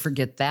never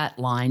forget that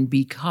line,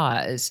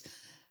 because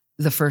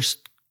the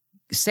first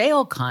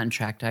sale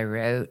contract I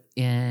wrote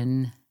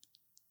in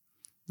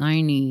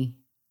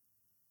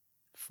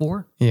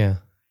 94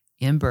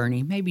 in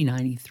Bernie, maybe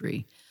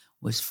 93,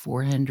 was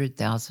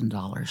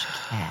 $400,000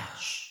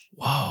 cash.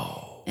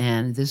 Whoa.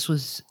 And this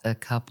was a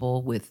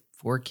couple with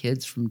 4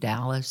 kids from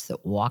Dallas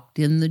that walked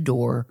in the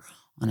door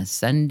on a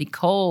Sunday,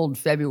 cold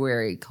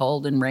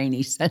and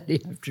rainy Sunday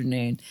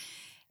afternoon.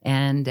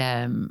 And,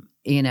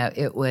 you know,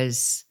 it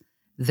was,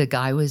 the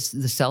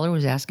seller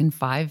was asking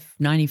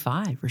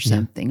 $595 or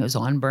something. It was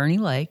on Bernie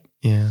Lake.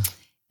 Yeah.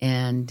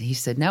 And he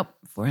said, nope,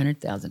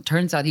 $400,000.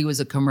 Turns out he was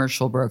a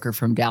commercial broker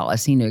from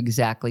Dallas. He knew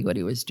exactly what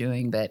he was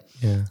doing, but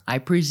I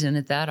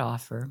presented that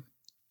offer,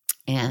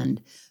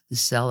 and the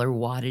seller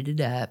wadded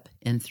it up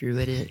and threw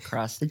it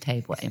across the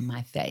table in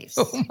my face.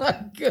 Oh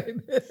my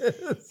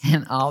goodness.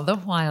 And all the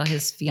while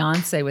his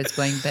fiance was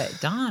going, but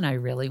Dawn, I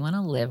really want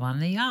to live on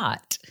the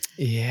yacht.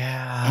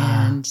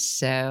 Yeah. And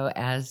so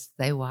as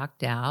they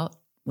walked out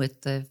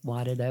with the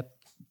wadded up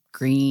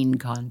green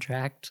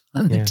contract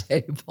on the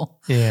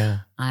table,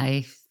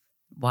 I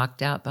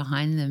walked out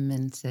behind them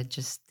and said,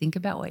 just think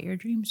about what your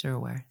dreams are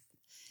worth.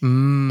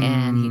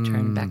 And he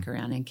turned back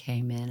around and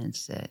came in and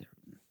said,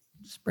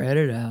 spread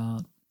it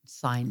out.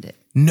 Signed it.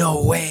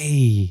 No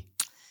way.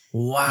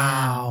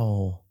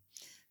 Wow.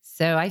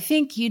 So I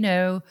think, you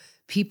know,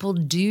 people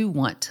do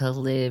want to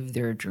live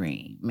their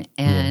dream.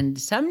 And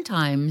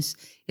sometimes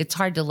it's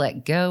hard to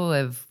let go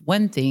of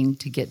one thing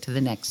to get to the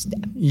next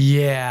step.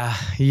 Yeah.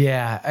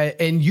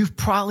 And you've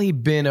probably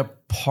been a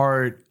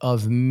part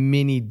of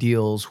many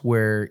deals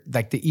where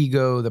like the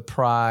ego, the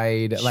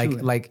pride,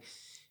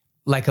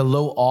 like a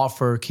low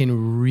offer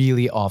can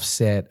really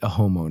offset a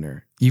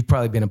homeowner. You've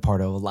probably been a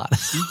part of a lot of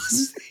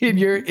those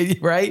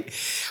right?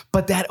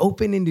 But that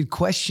open-ended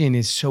question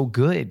is so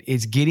good.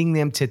 It's getting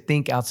them to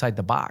think outside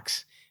the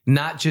box,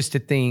 not just to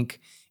think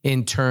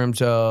in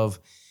terms of,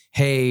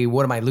 hey,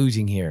 what am I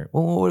losing here?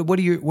 Well, what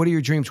are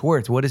your dreams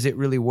worth? What is it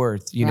really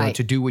worth? You know,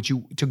 to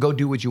go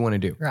do what you want to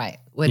do. Right.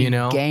 What are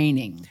you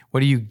gaining?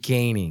 What are you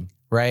gaining?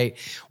 Right.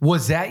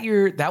 Was that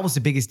was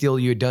the biggest deal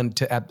you had done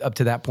up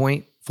to that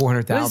point?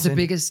 400,000? It was the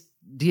biggest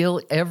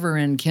deal ever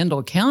in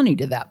Kendall County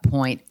to that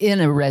point in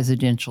a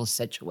residential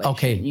situation.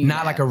 Okay.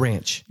 Not like a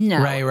ranch. No.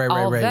 Right.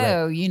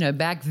 Although, you know,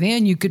 back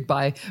then you could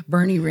buy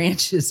Bernie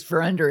ranches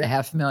for under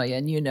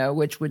 $500,000, you know,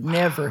 which would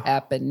never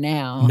happen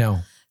now. No.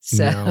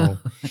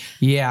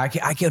 Yeah,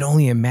 I could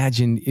only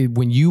imagine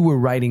when you were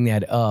writing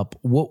that up,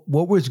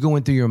 what was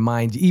going through your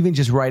mind, even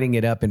just writing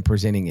it up and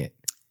presenting it?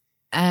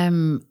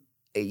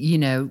 You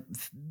know,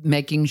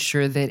 making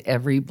sure that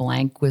every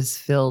blank was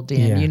filled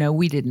in. You know,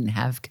 we didn't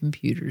have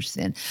computers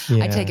then.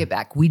 I take it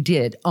back. We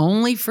did,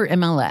 only for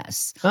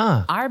MLS.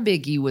 Our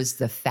biggie was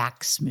the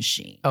fax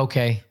machine.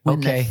 Okay.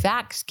 When the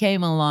fax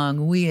came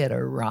along, we had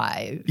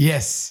arrived.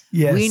 Yes.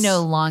 We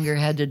no longer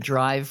had to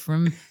drive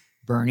from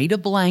Bernie to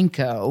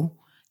Blanco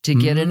to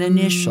get an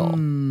initial,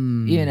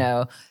 you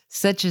know,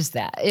 such as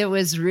that. It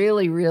was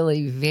really,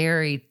 really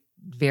very,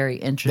 very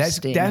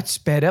interesting. That's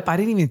sped up. I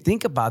didn't even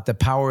think about the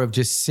power of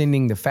just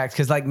sending the fax.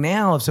 Because like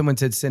now, if someone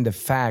said send a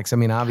fax, I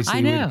mean, obviously,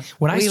 I know.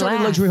 When I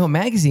started Luxury Home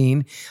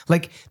Magazine,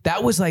 like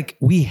that was like,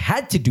 we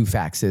had to do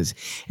faxes.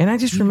 And I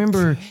just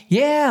remember,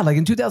 like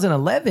in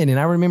 2011, and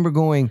I remember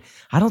going,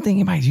 I don't think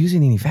anybody's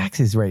using any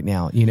faxes right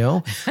now, you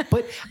know?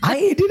 But I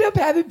ended up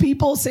having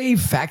people say,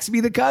 fax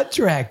me the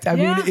contract. I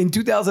mean, in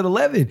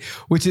 2011,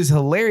 which is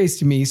hilarious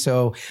to me.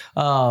 So,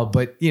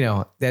 but you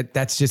know, I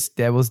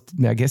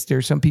guess there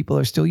are some people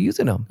are still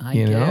using them. I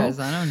guess.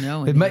 I don't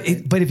know.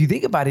 But if you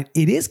think about it,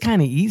 it is kind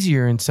of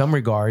easier in some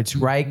regards,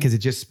 right? Because it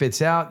just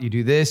spits out. You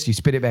do this, you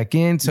spit it back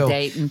in. So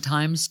date and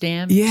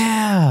timestamp.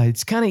 Yeah,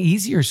 it's kind of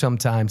easier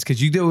sometimes because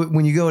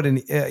when you go to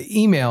an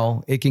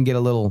email, it can get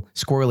a little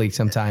squirrely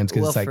sometimes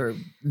because it's like,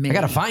 I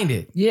got to find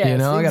it. Yes, you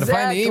know, I got to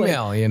find the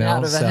email. You know,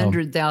 out of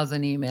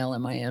 100,000 email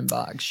in my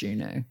inbox, you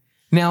know.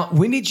 Now,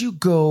 when did you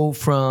go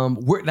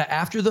from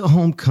after the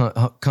home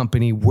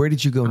company? Where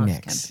did you go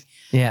next?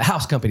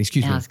 House company.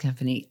 Excuse me. House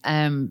company.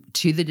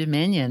 To the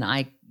Dominion.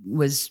 I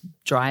was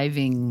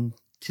driving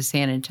to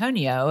San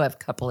Antonio a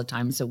couple of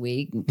times a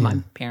week. My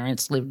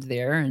parents lived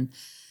there, and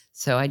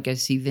so I'd go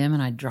see them,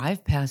 and I'd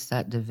drive past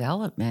that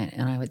development,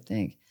 and I would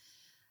think,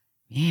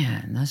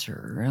 man, those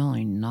are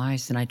really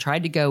nice. And I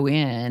tried to go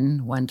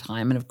in one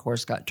time, and of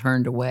course got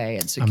turned away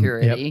at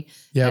security.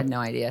 I had no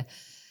idea.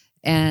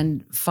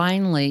 And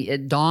finally,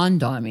 it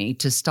dawned on me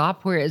to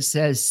stop where it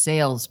says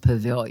Sales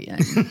Pavilion.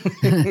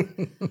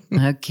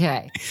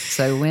 Okay.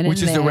 So I went in there.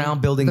 Which is the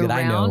round building that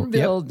I know. The round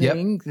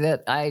building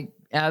that I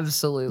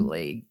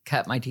absolutely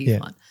cut my teeth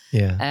on.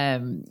 Yeah.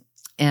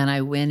 And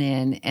I went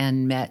in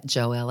and met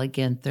Joella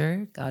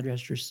Ginther. God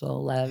rest her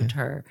soul, loved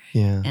her.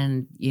 Yeah.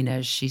 And, you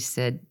know, she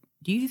said,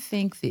 do you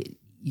think that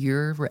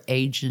your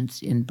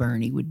agents in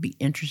Bernie would be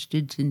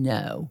interested to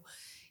know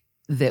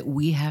that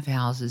we have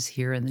houses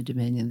here in the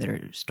Dominion that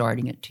are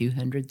starting at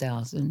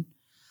 $200,000?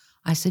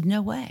 I said,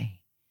 no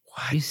way.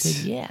 What? She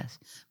said, yes.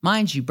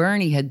 Mind you,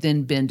 Bernie had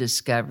then been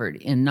discovered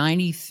in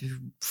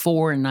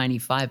 94 and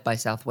 95 by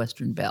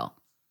Southwestern Bell.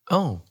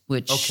 Oh,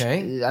 which,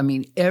 I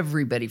mean,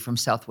 everybody from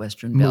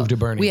Southwestern Bell moved to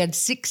Bernie. We had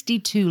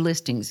 62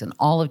 listings in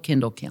all of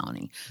Kendall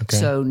County. Okay.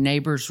 So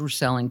neighbors were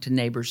selling to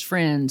neighbors'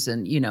 friends,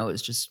 and, you know, it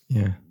was just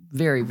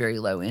very, very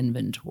low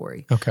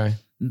inventory. Okay.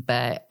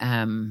 But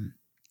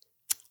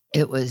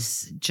it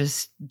was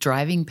just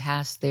driving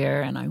past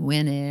there, and I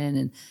went in,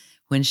 and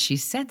when she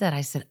said that,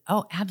 I said,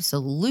 oh,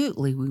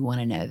 absolutely, we want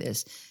to know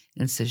this.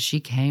 And so she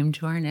came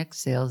to our next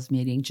sales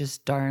meeting,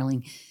 just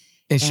darling.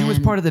 And she was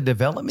part of the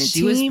development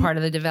team? She was part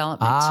of the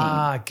development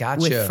team.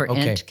 Gotcha. For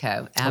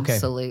Entco.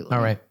 Absolutely. Okay.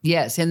 All right.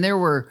 Yes. And there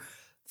were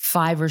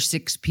 5 or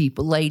 6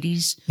 people,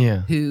 ladies,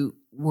 who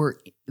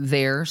were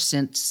there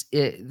since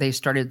they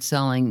started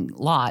selling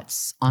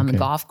lots on the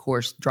golf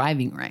course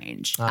driving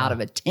range out of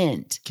a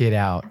tent. Get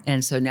out.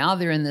 And so now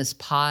they're in this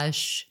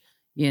posh,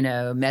 you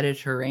know,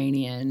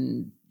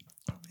 Mediterranean.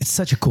 It's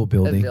such a cool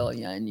building.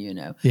 Pavilion, you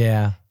know.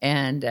 Yeah.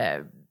 And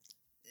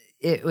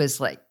it was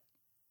like,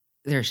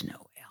 there's no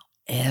way I'll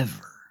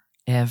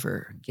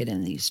ever get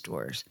in these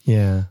stores.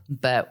 Yeah.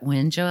 But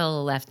when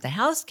Joella left the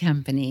house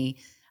company,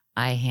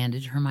 I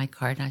handed her my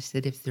card and I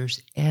said, if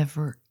there's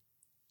ever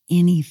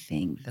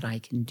anything that I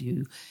can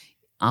do,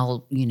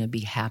 I'll, you know,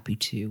 be happy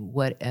to,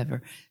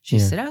 whatever. She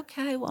said,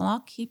 okay, well,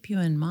 I'll keep you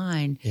in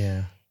mind.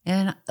 Yeah.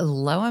 And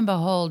lo and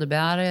behold,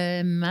 about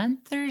a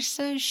month or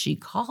so, she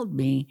called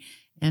me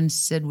and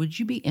said, would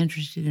you be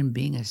interested in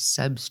being a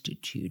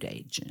substitute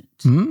agent?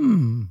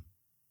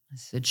 I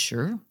said,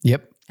 sure.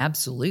 Yep.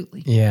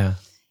 Absolutely. Yeah.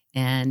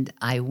 And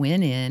I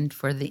went in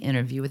for the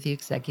interview with the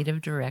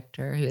executive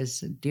director, who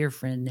is a dear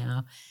friend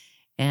now.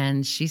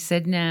 And she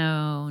said,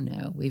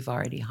 no, we've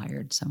already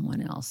hired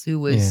someone else, who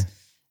was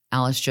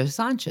Alice Jo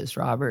Sanchez,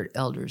 Robert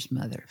Elder's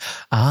mother.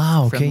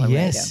 Ah, okay.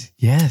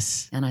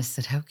 Yes. And I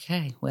said,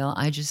 okay. Well,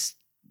 I just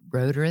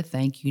wrote her a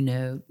thank you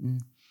note.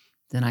 And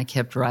then I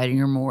kept writing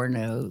her more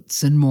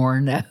notes and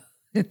more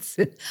notes.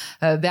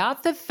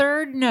 About the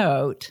third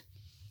note,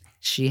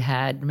 she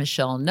had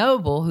Michelle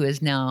Noble, who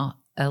is now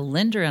a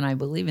lender and I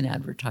believe an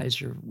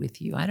advertiser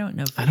with you. I don't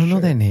know. I don't know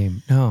that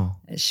name. No.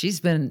 She's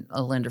been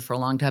a lender for a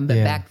long time, but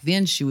back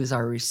then she was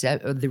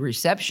the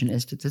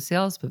receptionist at the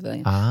sales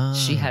pavilion.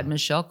 She had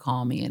Michelle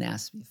call me and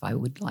ask me if I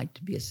would like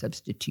to be a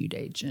substitute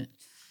agent.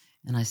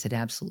 And I said,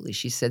 absolutely.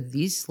 She said,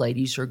 these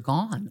ladies are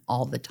gone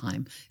all the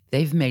time.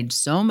 They've made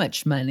so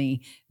much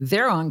money.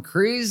 They're on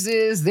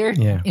cruises. They're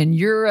in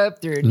Europe.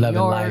 They're in New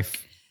York.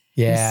 Life.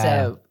 Yeah.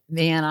 So,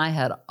 man, I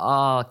had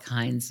all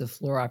kinds of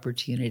floor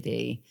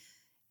opportunity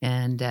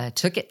and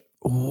took it.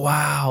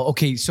 Wow.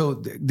 Okay.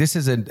 So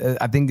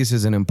I think this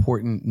is an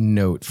important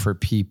note for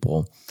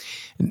people.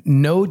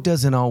 No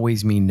doesn't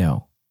always mean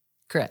no.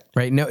 Correct.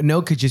 Right.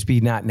 No could just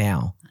be not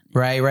now.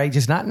 Right.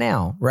 Just not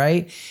now.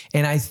 Right.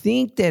 And I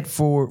think that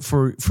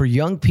for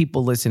young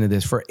people listen to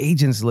this, for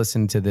agents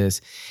listen to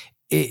this,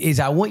 is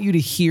I want you to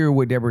hear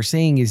what Debra's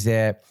saying is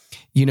that,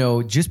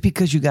 just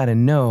because you got to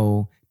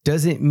know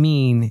doesn't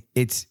mean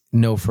it's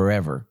no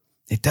forever.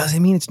 It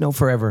doesn't mean it's no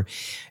forever.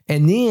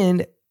 And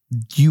then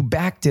you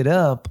backed it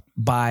up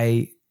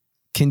by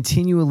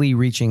continually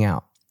reaching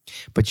out,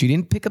 but you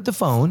didn't pick up the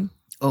phone.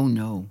 Oh,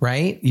 no.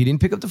 Right? You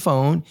didn't pick up the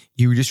phone.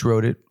 You just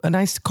wrote it a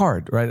nice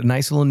card, right? A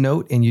nice little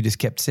note, and you just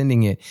kept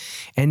sending it.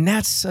 And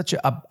that's such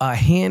a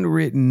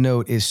handwritten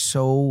note is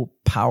so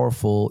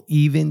powerful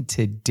even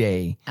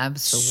today.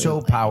 Absolutely.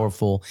 So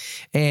powerful.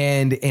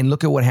 And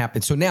look at what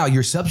happened. So now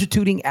you're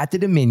substituting at the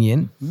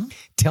Dominion. Mm-hmm.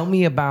 Tell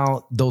me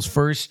about those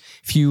first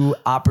few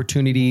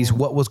opportunities.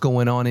 What was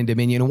going on in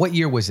Dominion? And what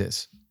year was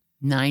this?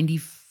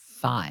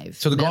 95.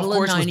 So the golf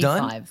course was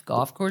done?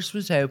 Golf course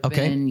was open.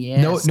 Okay.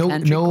 Yes. No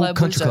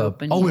country club.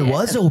 Open. Oh, it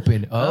was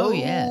open. Oh,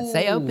 yes.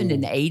 They opened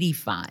in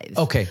 85.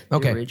 Okay.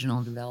 The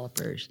original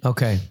developers.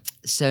 Okay.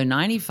 So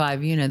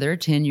 95, they're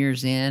 10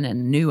 years in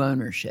and new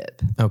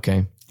ownership.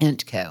 Okay.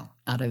 Intco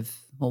out of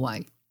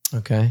Hawaii.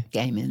 Okay.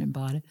 Came in and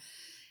bought it.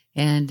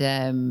 And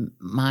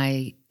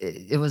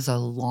it was a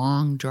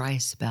long dry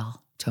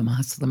spell,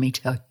 Tomas, let me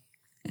tell you.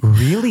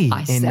 Really?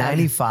 In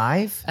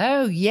 95?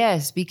 Oh,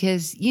 yes,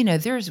 because,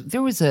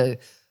 there was a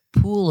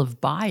pool of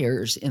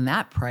buyers in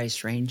that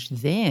price range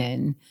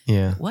then.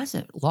 Yeah. It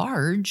wasn't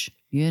large,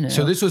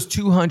 So this was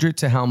 200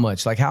 to how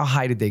much? Like how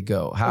high did they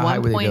go? How high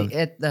were they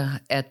go?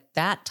 At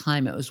that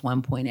time, it was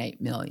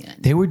 1.8 million.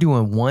 They were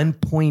doing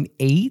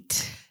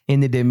 1.8 in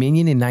the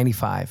Dominion in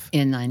 95?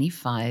 In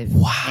 95.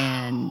 Wow.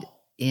 And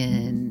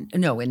in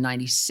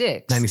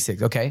 96.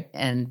 96, okay.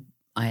 And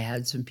I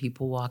had some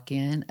people walk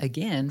in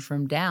again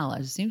from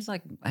Dallas. It seems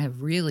like I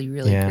have really,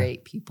 really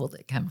great people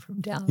that come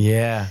from Dallas.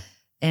 Yeah.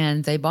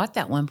 And they bought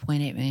that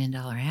 $1.8 million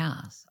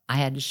house. I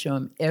had to show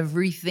them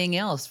everything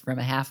else from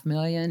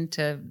 $500,000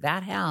 to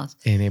that house.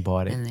 And they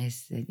bought it. And they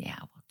said, yeah,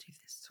 we'll do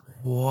this.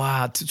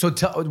 Wow. So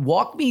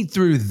walk me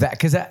through that.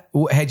 Because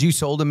had you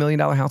sold $1 million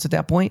house at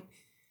that point?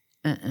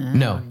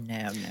 No.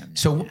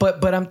 So,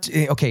 but I'm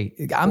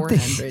okay. I'm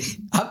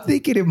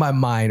thinking in my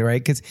mind,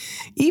 right? Because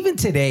even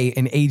today,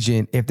 an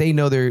agent, if they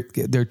know they're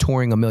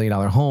touring $1 million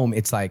home,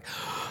 it's like,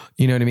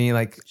 you know what I mean?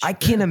 Like I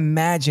can't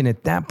imagine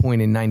at that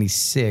point in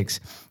 96,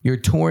 you're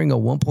touring a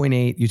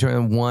 1.8, you're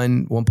touring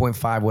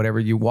 1.5, whatever.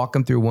 You walk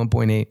them through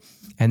 1.8,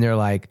 and they're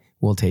like,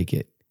 "We'll take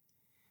it."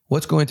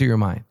 What's going through your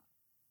mind?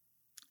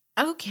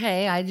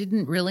 Okay, I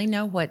didn't really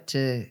know what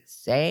to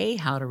say,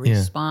 how to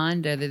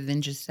respond, other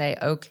than just say,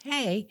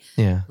 okay,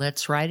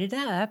 let's write it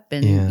up.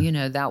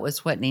 And, that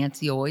was what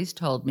Nancy always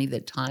told me,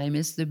 that time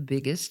is the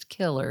biggest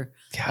killer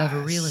of a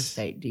real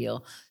estate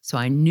deal. So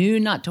I knew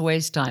not to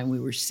waste time. We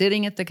were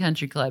sitting at the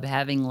country club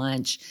having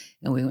lunch,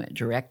 and we went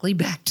directly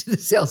back to the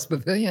sales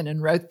pavilion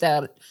and wrote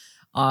that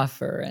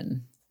offer.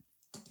 And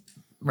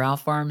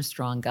Ralph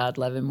Armstrong, God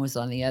love him, was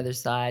on the other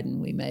side, and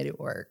we made it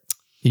work.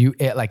 You,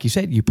 like you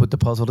said, you put the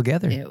puzzle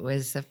together. It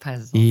was a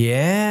puzzle.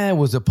 Yeah, it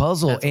was a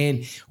puzzle.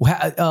 And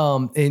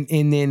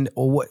then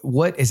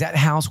what is that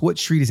house? What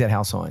street is that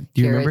house on?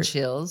 Do you remember?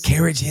 Hills.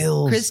 Carriage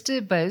Hills.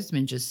 Krista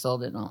Bozeman just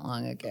sold it not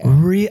long ago.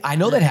 I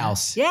know that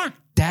house. Yeah.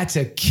 That's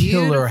a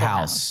killer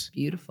house.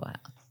 Beautiful house.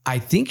 I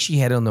think she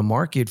had it on the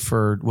market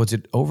for, was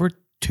it over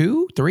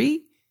 2,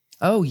 3?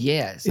 Oh,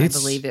 yes. I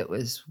believe it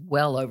was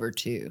well over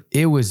 2.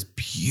 It was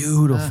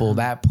beautiful.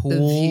 That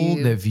pool,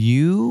 the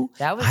view.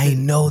 I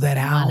know that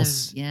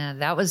house.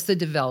 That was the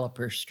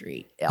developer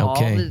street. All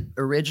the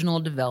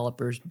original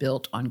developers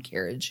built on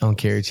Carriage Hill. On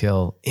Carriage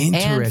Hill.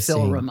 Interesting. And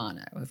Phil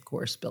Romano, of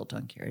course, built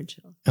on Carriage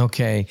Hill.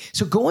 Okay.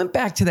 So going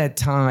back to that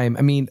time,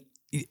 I mean,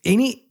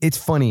 it's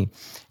funny.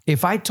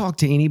 If I talk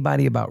to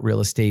anybody about real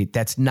estate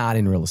that's not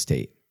in real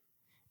estate,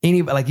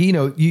 anybody, like,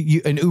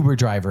 you an Uber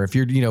driver, if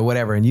you're,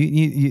 whatever, and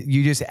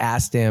you just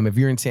ask them, if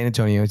you're in San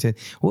Antonio, and say,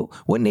 well,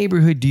 what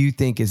neighborhood do you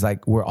think is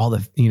like where all the,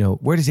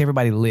 where does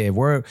everybody live?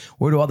 Where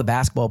do all the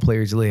basketball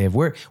players live?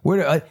 Where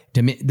do,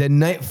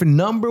 the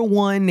number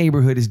one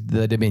neighborhood is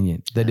the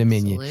Dominion,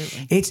 Dominion.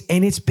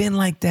 It's been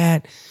like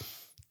that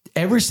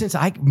ever since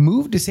I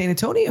moved to San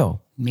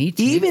Antonio. Me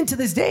too. Even to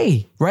this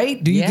day,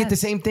 right? Do you get the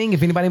same thing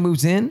if anybody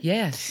moves in?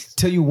 Yes.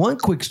 Tell you one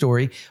quick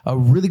story. A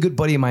really good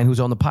buddy of mine who's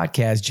on the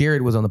podcast,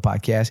 Jared, was on the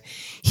podcast.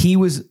 He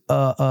was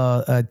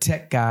a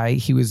tech guy.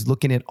 He was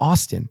looking at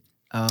Austin.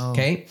 Oh.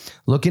 Okay.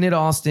 Looking at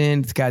Austin.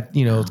 It's got,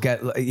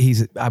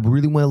 I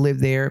really want to live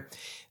there.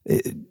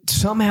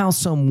 Somehow,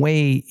 some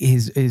way,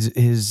 his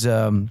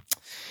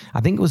I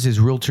think it was his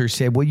realtor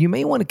said, well, you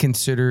may want to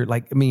consider,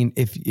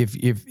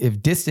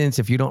 if distance,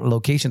 if you don't,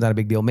 location's not a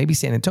big deal, maybe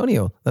San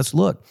Antonio. Let's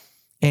look.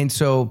 And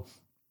so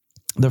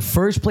the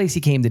first place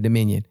he came to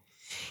Dominion,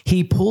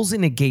 he pulls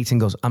in the gates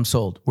and goes, I'm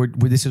sold.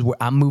 This is where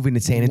I'm moving to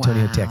San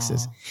Antonio,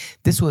 Texas.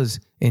 This was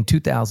in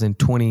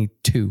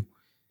 2022.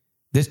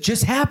 This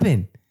just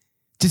happened.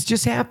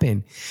 Just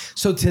happened.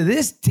 So to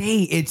this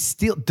day, it's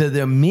still, the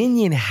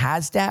Dominion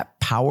has that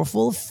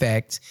powerful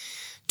effect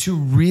to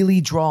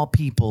really draw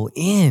people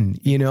in,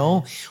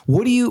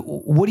 What do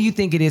you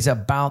think it is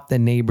about the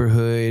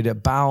neighborhood,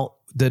 about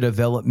the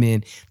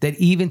development that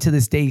even to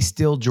this day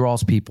still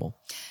draws people?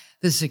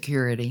 The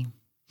security.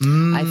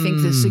 I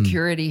think the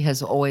security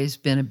has always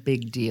been a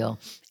big deal.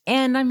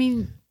 And I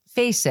mean,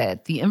 face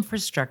it, the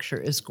infrastructure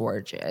is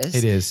gorgeous.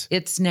 It is.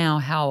 It's now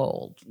how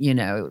old?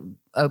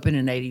 Open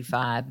in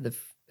 85. The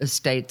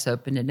estate's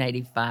open in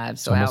 85.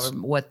 So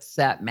what's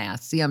that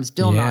math? See, I'm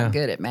still not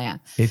good at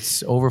math.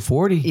 It's over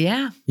 40.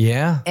 Yeah.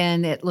 Yeah.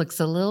 And it looks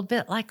a little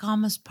bit like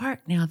Alma's Park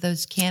now,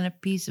 those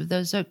canopies of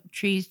those oak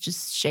trees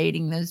just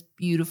shading those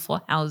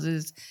beautiful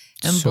houses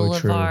and So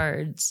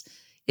boulevards. True.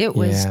 It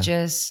was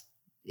just,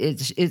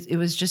 it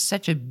was just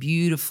such a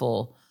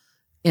beautiful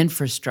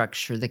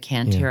infrastructure, the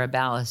Cantera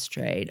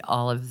balustrade,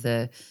 all of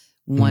the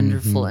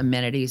wonderful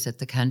amenities at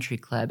the country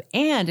club.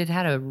 And it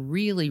had a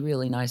really,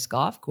 really nice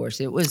golf course.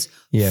 It was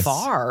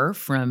far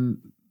from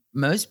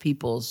most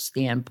people's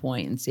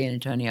standpoint in San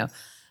Antonio.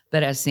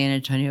 But as San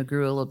Antonio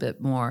grew a little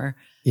bit more.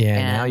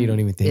 Yeah, now you don't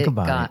even think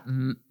about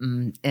it.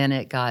 And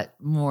it got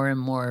more and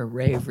more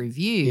rave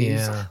reviews.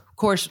 Yeah. Of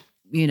course,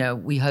 we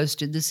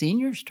hosted the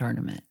seniors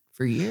tournament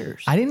for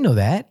years. I didn't know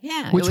that.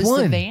 Yeah. Which it was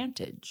one? the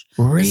Vantage.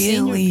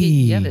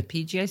 Really? The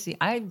PGIC.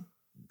 I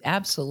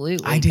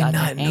absolutely I did got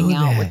not to hang know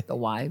out that. with the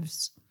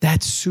wives.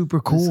 That's super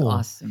cool. It was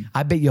awesome.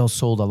 I bet y'all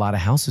sold a lot of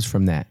houses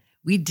from that.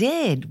 We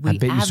did. I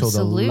bet you sold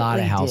a lot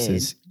of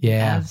houses. Did.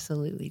 Yeah.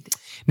 Absolutely did.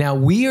 Now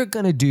we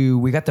got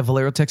the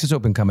Valero Texas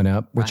Open coming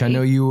up, which I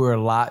know you were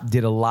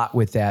did a lot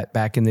with that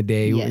back in the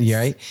day. Yes.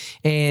 Right.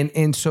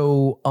 And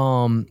so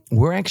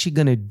we're actually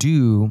gonna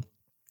do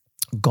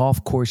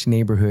golf course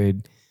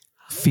neighborhood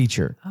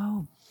feature.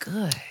 Oh,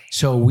 good.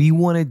 So we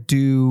want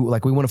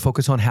to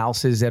focus on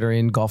houses that are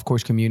in golf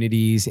course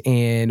communities.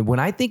 And when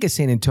I think of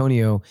San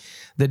Antonio,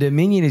 the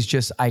Dominion is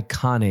just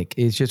iconic.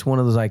 It's just one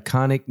of those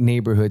iconic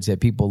neighborhoods that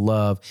people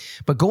love.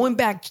 But going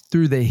back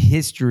through the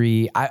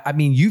history, I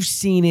mean, you've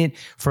seen it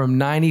from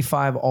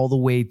 95 all the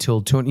way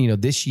till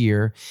this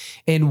year.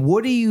 And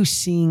what are you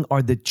seeing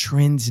are the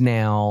trends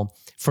now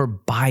for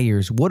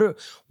buyers? What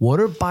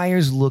are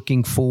buyers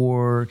looking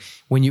for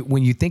when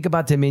you think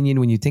about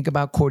Dominion, when you think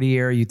about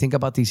Cordillera, you think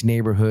about these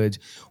neighborhoods?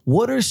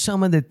 What are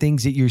some of the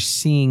things that you're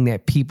seeing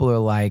that people are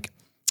like,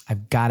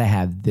 I've got to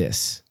have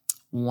this?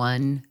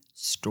 One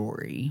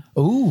story.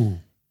 Ooh.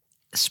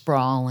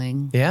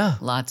 Sprawling. Yeah.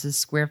 Lots of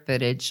square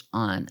footage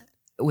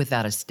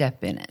without a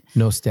step in it.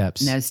 No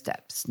steps. No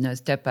steps. No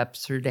step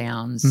ups or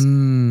downs.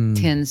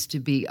 Tends to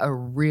be a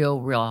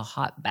real, real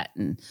hot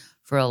button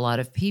for a lot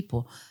of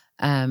people.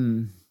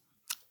 Even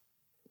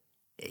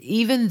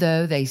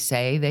though they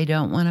say they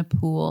don't want a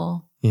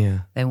pool,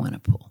 they want a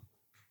pool.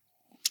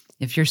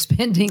 If you're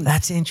spending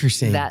that's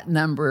interesting that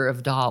number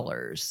of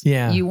dollars,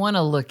 you want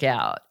to look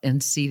out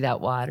and see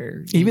that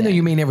water. Even though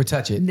you may never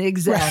touch it.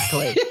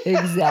 Exactly.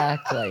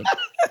 Exactly.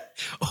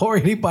 Or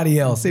anybody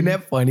else. Isn't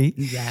that funny?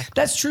 Exactly.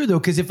 That's true though,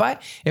 because if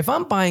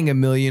I'm buying $1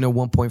 million or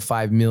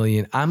 1.5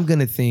 million, I'm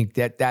gonna think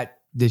that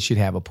this should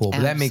have a pool.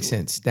 But that makes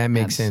sense. That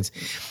makes sense.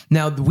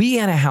 Now, we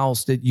had a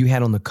house that you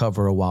had on the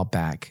cover a while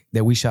back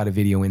that we shot a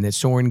video in that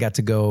Soren got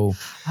to go.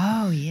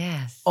 Oh,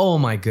 yes. Oh,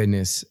 my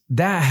goodness.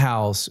 That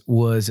house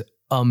was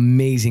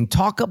amazing.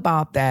 Talk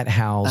about that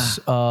house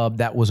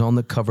that was on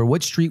the cover.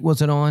 What street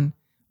was it on?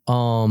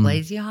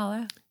 Lazy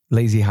Hollow.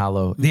 Lazy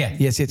Hollow. Yeah.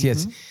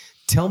 Yes.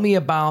 Tell me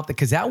about that,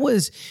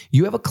 because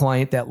you have a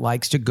client that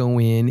likes to go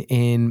in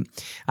and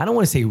I don't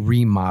want to say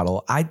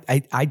remodel.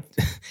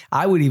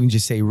 I would even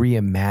just say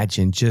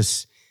reimagine.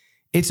 Just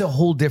it's a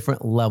whole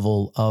different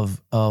level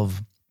of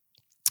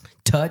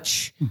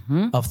touch,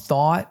 of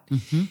thought.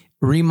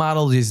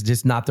 Remodel is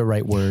just not the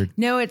right word.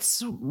 No,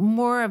 it's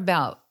more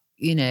about,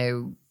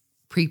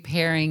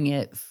 preparing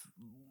it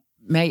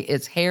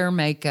it's hair,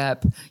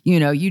 makeup. You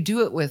know, you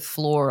do it with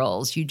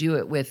florals. You do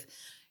it with,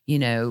 you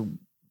know,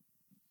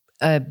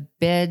 a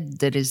bed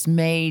that is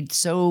made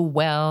so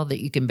well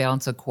that you can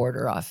bounce a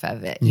quarter off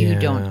of it. Yeah. You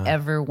don't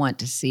ever want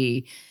to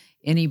see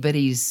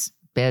anybody's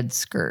bed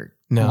skirt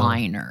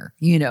liner.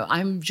 You know,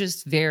 I'm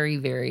just very,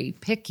 very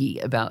picky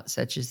about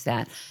such as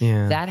that.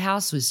 Yeah. That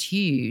house was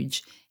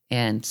huge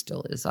and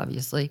still is,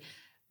 obviously,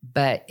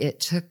 but it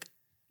took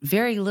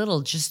very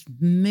little, just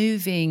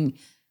moving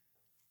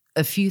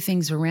a few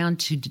things around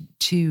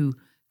to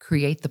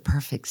create the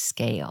perfect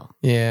scale.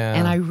 Yeah.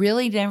 And I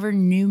really never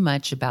knew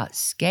much about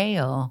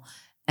scale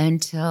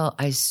until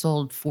I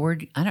sold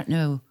 40. I don't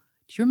know.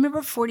 Do you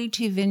remember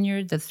 42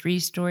 Vineyard, the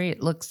 3-story?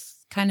 It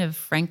looks kind of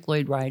Frank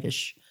Lloyd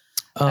Wright-ish.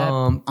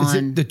 Is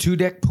it the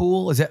 2-deck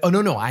pool? Is that? Oh,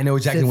 no. I know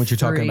exactly what you're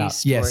talking about.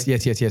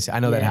 3-story. Yes. I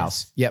know that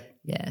house. Yep.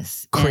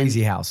 Yes.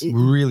 Crazy house.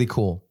 Really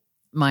cool.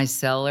 My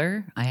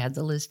seller, I had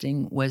the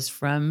listing, was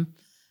from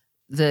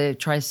the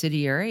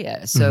Tri-City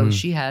area. So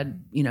she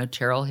had, you know,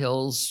 Terrell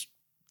Hills,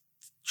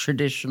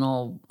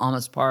 traditional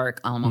Almas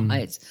Park, Alma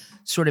Heights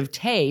sort of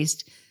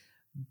taste,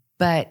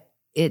 but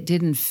it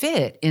didn't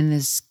fit in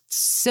this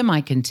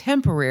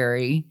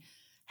semi-contemporary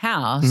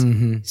house.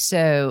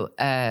 So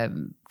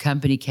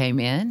company came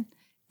in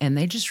and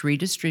they just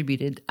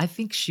redistributed. I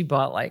think she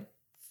bought like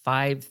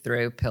 5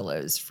 throw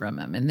pillows from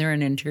them, and they're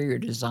an interior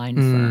design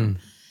firm.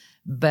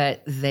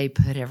 But they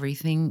put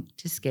everything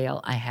to scale.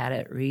 I had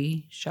it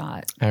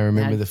reshot. I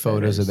remember the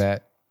photos of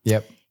that.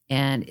 Yep.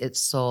 And it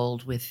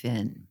sold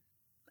within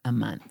a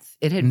month.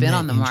 It had been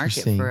on the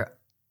market for,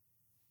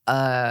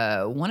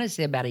 I want to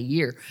say about a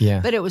year. Yeah.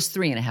 But it was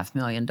 $3.5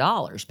 million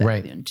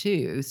back then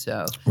too.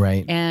 So,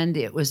 and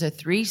it was a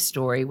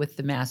 3-story with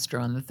the master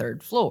on the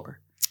 3rd floor.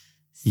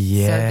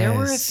 Yes. So there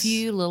were a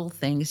few little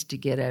things to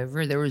get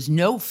over. There was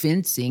no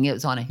fencing. It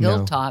was on a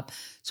hilltop.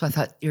 So I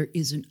thought, there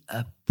isn't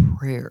a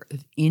prayer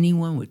of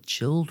anyone with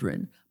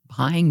children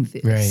buying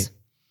this. Right.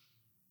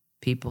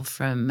 People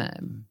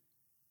from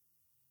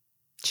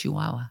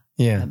Chihuahua,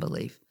 I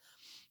believe,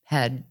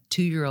 had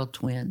 2-year-old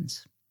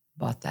twins,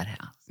 bought that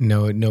house.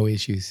 No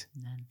issues.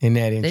 None. Isn't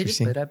that interesting? They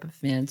just put up a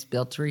fence,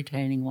 built a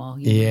retaining wall.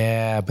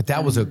 But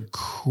that was a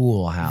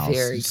cool house.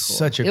 Very cool.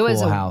 Such a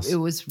cool house. It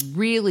was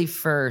really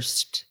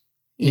first,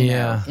 you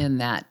know, in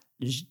that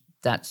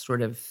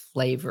sort of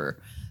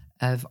flavor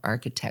of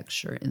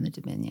architecture in the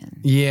Dominion.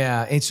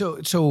 Yeah. And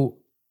so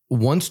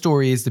one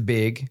story is the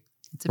big,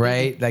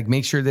 right? Like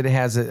make sure that it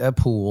has a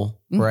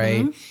pool,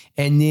 right?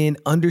 And then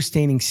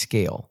understanding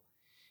scale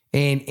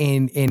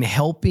and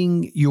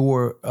helping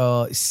your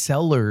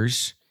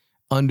sellers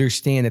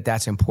understand that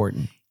that's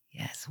important.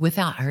 Yes.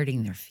 Without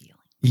hurting their feelings.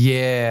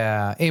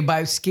 Yeah. And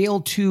by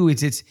scale too,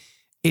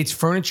 it's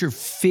furniture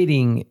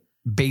fitting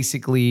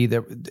basically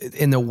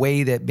in the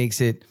way that makes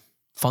it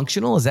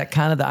functional. Is that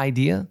kind of the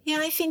idea? Yeah,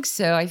 I think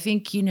so. I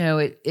think, you know,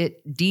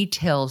 it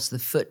details the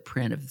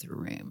footprint of the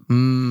room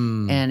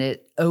and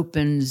it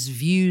opens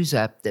views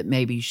up that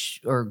maybe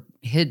are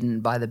hidden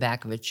by the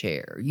back of a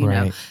chair. You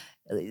know,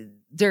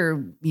 there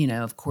are, you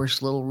know, of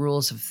course, little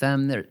rules of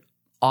thumb that are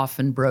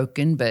often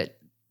broken, but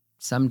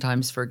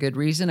sometimes for a good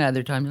reason,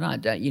 other times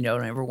not. You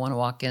don't ever want to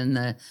walk in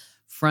the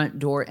front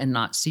door and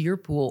not see your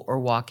pool or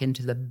walk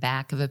into the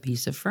back of a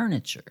piece of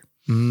furniture.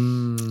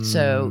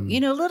 So, you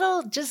know,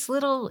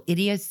 little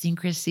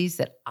idiosyncrasies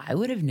that I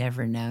would have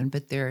never known,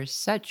 but there are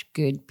such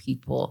good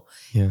people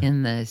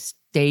in the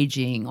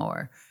staging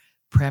or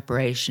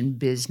preparation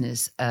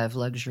business of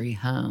luxury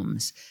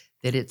homes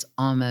that it's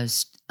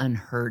almost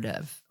unheard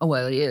of. Oh,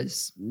 well, it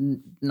is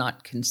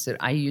not considered.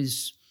 I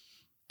use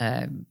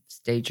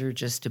stager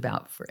just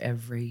about for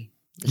every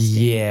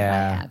listing I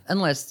have,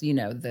 unless, you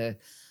know,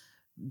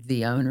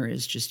 the owner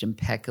is just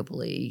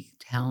impeccably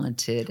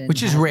talented, and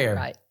which is rare.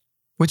 Right.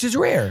 Which is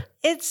rare.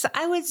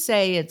 I would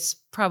say it's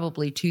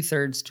probably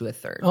 2/3 to a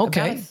third.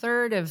 Okay. About a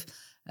third of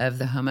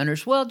the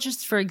homeowners. Well,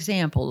 just for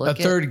example, a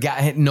third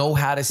guy know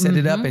how to set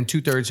it up, and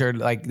 2/3 are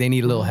like they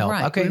need a little help.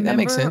 Right. Okay, Remember that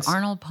makes sense.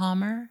 Arnold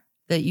Palmer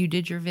that you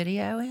did your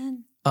video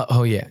in?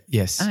 Oh yeah,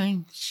 yes. I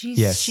mean,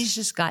 she's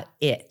just got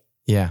it.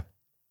 Yeah,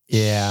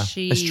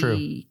 that's true.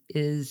 She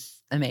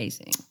is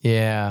amazing.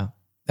 Yeah,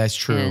 that's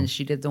true. And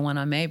she did the one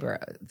on Mayboro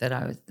that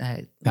I was.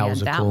 That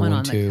was a cool one one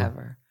on too. The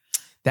cover.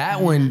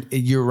 That one,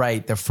 you're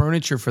right. The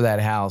furniture for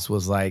that house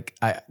was like,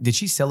 did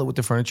she sell it with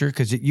the furniture?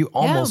 Because you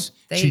almost,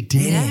 she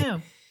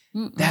didn't.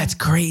 That's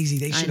crazy.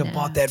 They should have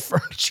bought that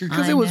furniture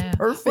because it was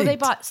perfect. Well, they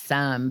bought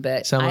some,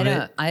 but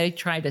I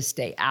try to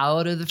stay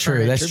out of the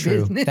furniture. That's true.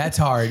 Business. That's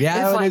hard.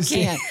 Yeah, if I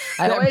can.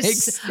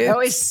 I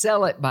always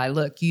sell it by,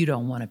 look, you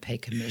don't want to pay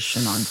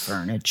commission on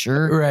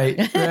furniture. Right.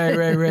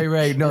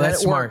 No,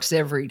 that's smart. It works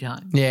every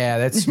time. Yeah,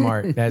 that's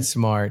smart. That's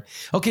smart.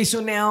 Okay,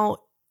 so now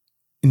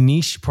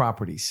Niche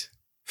Properties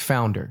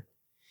founder.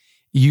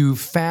 You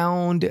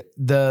found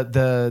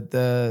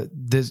the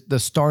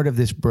start of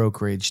this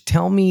brokerage.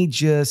 Tell me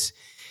just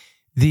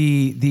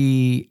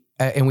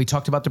and we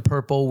talked about the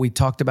purple. We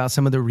talked about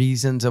some of the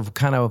reasons of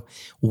kind of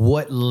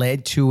what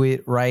led to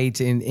it, right?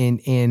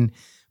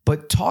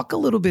 But talk a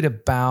little bit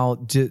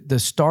about the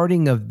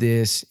starting of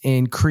this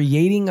and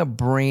creating a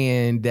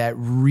brand that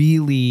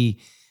really,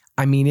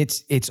 I mean,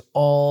 it's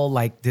all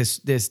like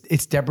this,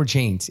 it's Debra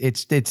Chains.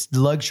 It's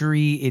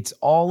luxury. It's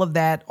all of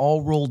that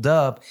all rolled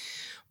up,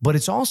 but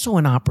it's also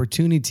an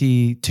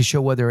opportunity to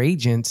show other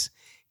agents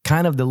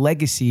kind of the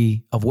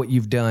legacy of what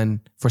you've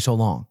done for so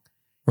long.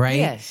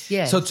 Right?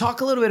 Yes. So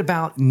talk a little bit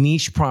about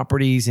niche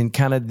properties and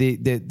kind of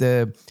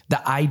the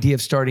idea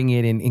of starting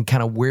it and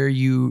kind of where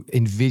you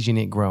envision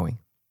it growing.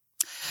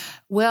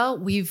 Well,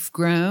 we've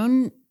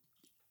grown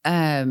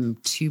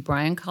to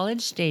Bryan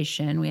College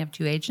Station. We have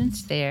 2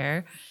 agents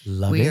there.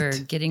 We are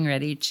getting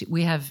ready to,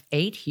 we have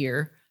 8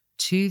 here,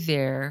 2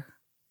 there,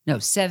 no,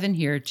 7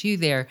 here, 2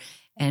 there,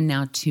 and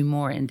now 2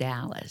 more in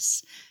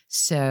Dallas.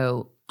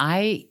 So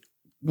I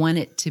want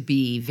it to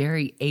be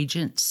very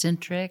agent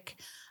centric.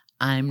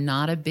 I'm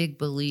not a big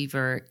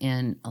believer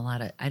in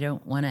I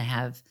don't want to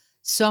have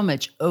so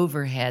much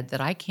overhead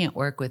that I can't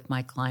work with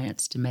my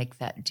clients to make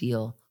that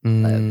deal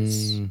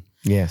close.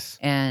 Yes.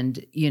 And,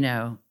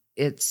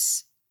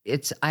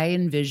 I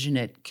envision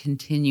it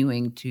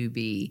continuing to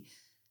be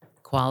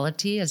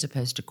quality as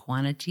opposed to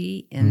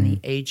quantity in the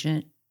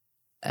agent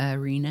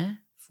arena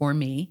for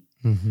me.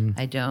 Mm-hmm.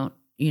 I don't,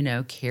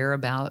 care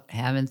about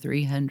having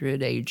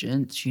 300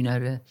 agents,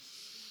 to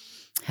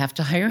have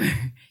to hire,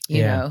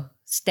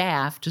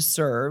 staff to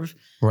serve.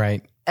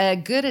 Right. A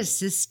good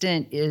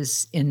assistant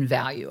is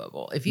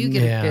invaluable. If you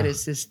get a good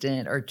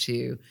assistant or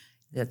 2,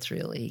 that's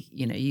really,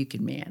 you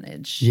can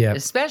manage. Yeah.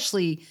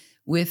 Especially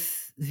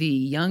with the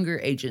younger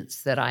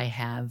agents that I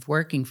have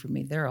working for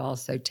me. They're all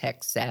so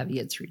tech savvy.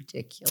 It's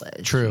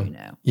ridiculous. True.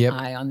 Yep.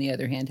 I, on the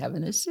other hand, have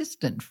an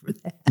assistant for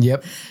that.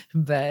 Yep.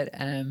 But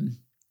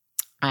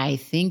I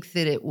think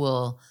that it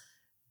will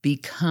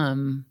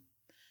become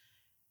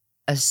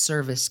a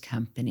service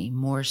company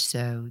more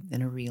so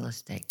than a real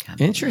estate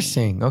company.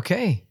 Interesting.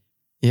 Okay.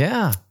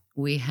 Yeah.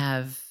 We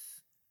have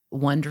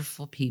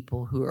wonderful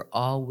people who are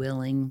all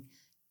willing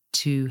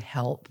to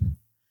help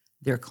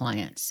their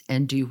clients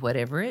and do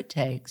whatever it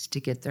takes to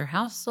get their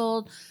house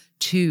sold,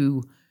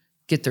 to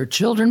get their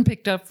children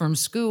picked up from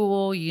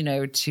school,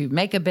 to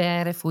make a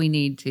bed if we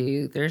need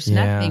to. There's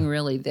nothing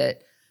really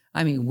that,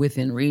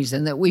 within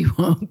reason, that we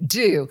won't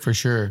do. For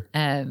sure.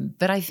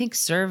 But I think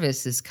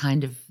service is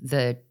kind of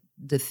the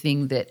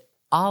thing that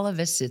all of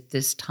us at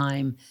this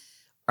time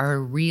are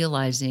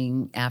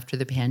realizing after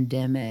the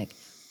pandemic.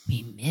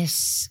 We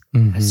miss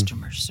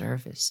customer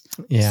service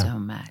so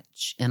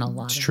much in a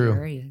lot of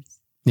areas.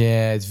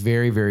 Yeah, it's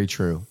very, very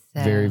true.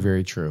 So, very,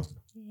 very true.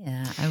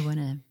 Yeah, I want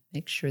to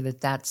make sure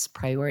that that's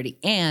priority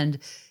and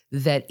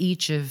that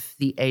each of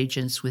the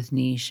agents with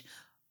niche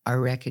are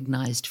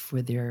recognized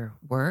for their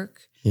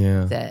work,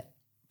 that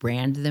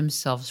brand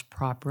themselves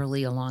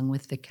properly along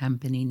with the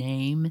company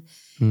name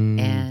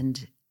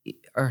and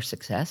are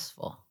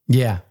successful.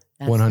 Yeah,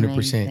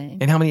 100%.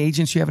 And how many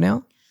agents do you have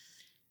now?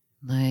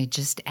 I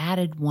just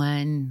added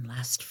 1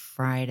 last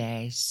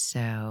Friday.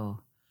 So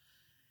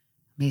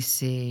let me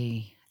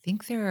see. I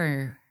think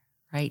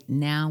right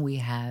now we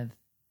have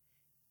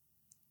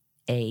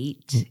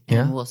 8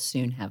 and we'll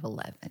soon have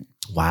 11.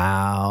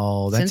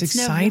 Wow. That's Since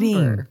exciting.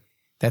 November.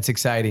 That's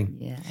exciting.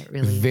 Yeah, it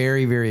really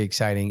very, very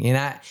exciting.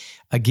 And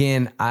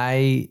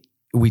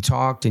we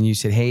talked and you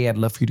said, hey, I'd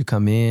love for you to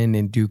come in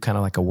and do kind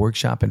of like a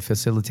workshop and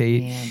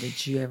facilitate. Man,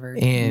 did you ever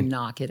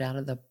knock it out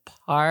of the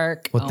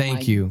park? Well,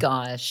 thank you.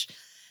 Gosh.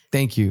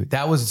 Thank you.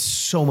 That was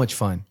so much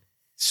fun.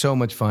 So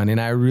much fun.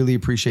 And I really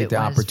appreciate the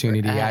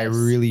opportunity. I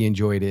really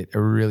enjoyed it. I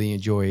really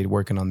enjoyed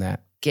working on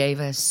that. Gave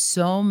us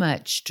so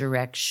much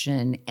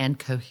direction and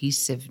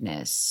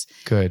cohesiveness.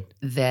 Good.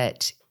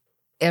 That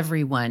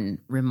everyone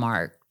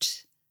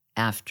remarked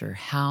after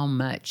how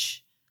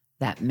much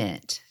that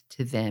meant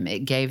to them.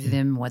 It gave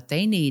them what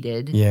they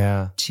needed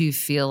to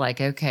feel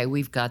like, okay,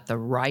 we've got the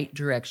right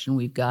direction.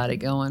 We've got it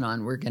going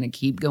on. We're going to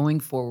keep going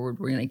forward.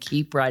 We're going to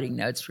keep writing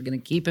notes. We're going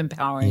to keep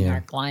empowering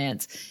our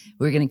clients.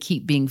 We're going to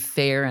keep being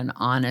fair and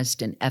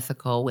honest and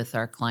ethical with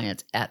our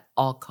clients at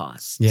all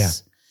costs. Yeah.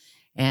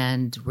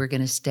 And we're going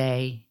to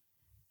stay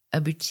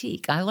a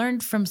boutique. I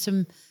learned from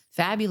some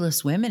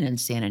fabulous women in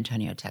San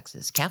Antonio,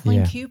 Texas.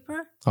 Kathleen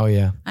Cooper. Oh,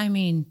 yeah.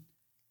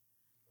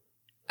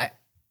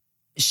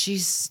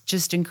 She's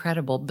just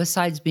incredible.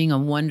 Besides being a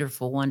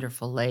wonderful,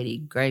 wonderful lady,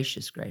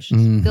 gracious.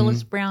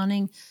 Phyllis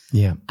Browning.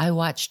 Yeah. I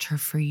watched her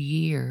for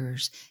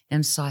years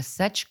and saw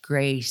such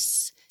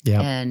grace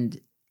and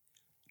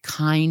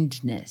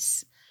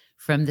kindness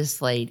from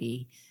this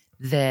lady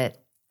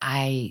that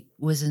I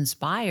was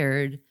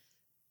inspired,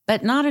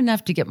 but not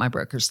enough to get my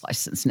broker's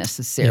license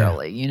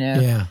necessarily,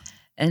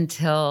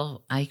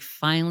 until I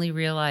finally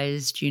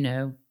realized,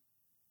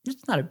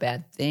 it's not a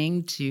bad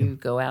thing to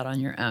go out on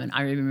your own.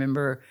 I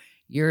remember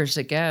years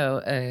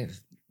ago, a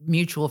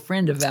mutual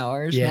friend of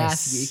ours,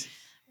 Matthew,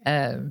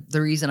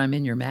 the reason I'm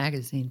in your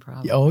magazine,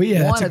 probably. Oh,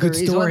 yeah, that's a good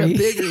story. One of the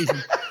big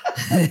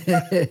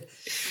reasons.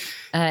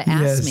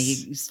 Asked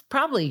me,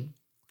 probably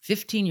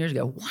 15 years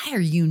ago, why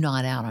are you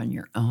not out on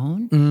your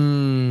own?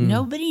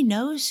 Nobody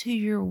knows who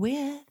you're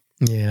with.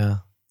 Yeah.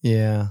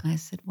 Yeah. I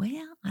said, well,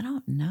 I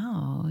don't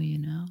know,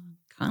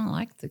 kind of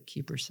like the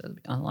keeper said,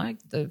 I like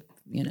the,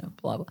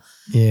 blah, blah.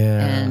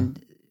 Yeah.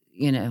 And,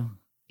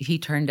 he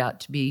turned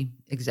out to be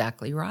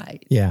exactly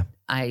right. Yeah.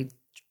 I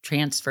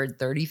transferred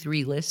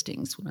 33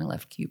 listings when I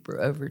left Cooper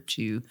over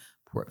to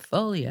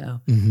Portfolio.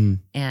 Mm-hmm.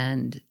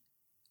 And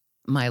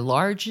my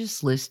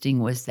largest listing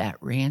was that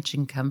Ranch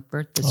and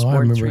Comfort, the I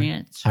sports remember.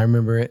 ranch. I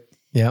remember it.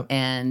 Yep.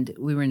 And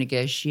we were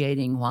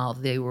negotiating while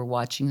they were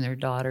watching their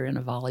daughter in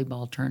a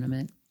volleyball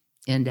tournament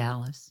in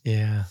Dallas.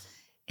 Yeah.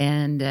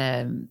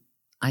 And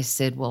I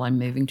said, well, I'm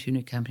moving to a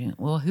new company.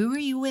 Well, who are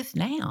you with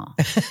now?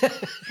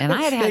 And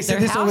I had They said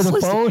their this over house the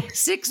listing, phone?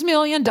 $6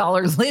 million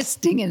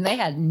listing, and they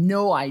had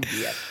no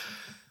idea.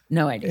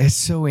 No idea. It's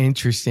so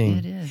interesting.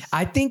 It is.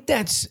 I think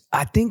that's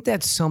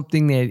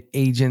something that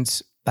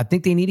agents, I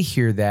think they need to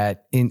hear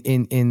that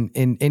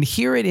and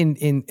hear it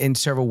in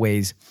several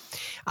ways.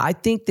 I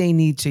think they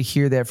need to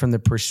hear that from the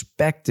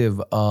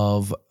perspective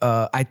of,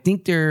 I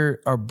think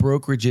there are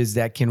brokerages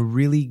that can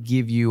really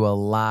give you a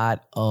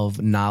lot of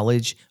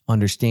knowledge,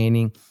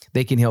 understanding.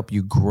 They can help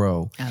you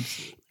grow.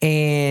 Absolutely.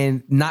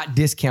 And not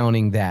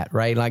discounting that,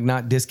 right? Like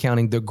not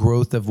discounting the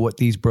growth of what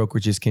these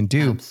brokerages can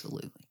do.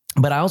 Absolutely.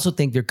 But I also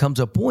think there comes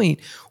a point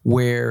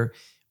where,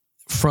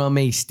 from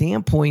a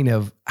standpoint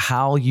of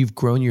how you've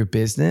grown your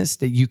business,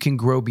 that you can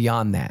grow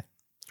beyond that,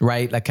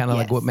 right? Like kind of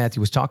like what Matthew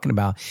was talking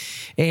about.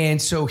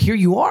 And so here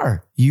you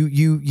are.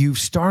 You've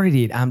started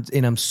it.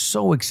 I'm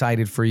so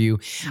excited for you.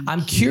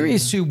 I'm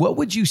curious, Sue, what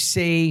would you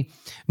say,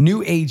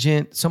 new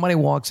agent, somebody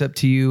walks up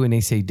to you and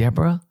they say,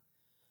 Debra,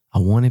 I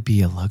want to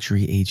be a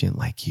luxury agent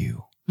like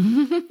you.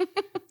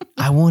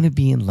 I want to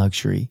be in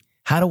luxury.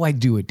 How do I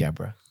do it,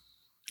 Debra?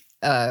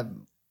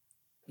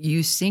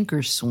 You sink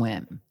or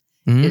swim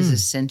is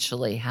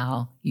essentially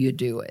how you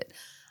do it.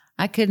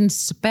 I couldn't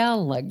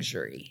spell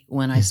luxury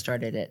when I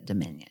started at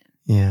Dominion.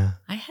 Yeah.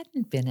 I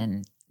hadn't been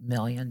in $1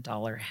 million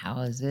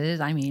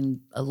houses. I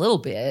mean, a little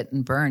bit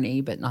in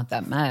Bernie, but not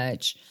that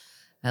much.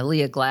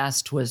 Leah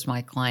Glast was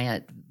my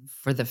client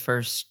for the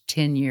first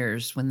 10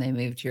 years when they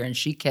moved here, and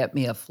she kept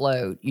me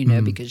afloat,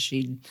 because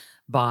she'd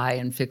buy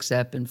and fix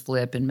up and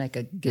flip and make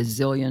a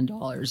gazillion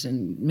dollars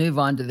and move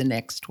on to the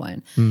next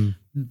one.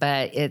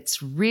 But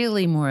it's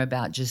really more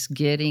about just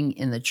getting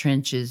in the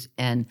trenches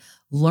and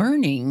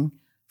learning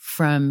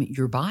from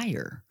your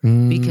buyer,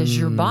 because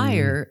your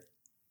buyer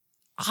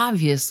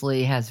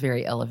obviously has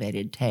very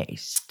elevated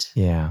taste.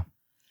 Yeah.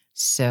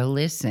 So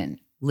listen.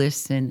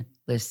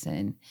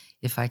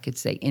 If I could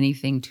say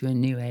anything to a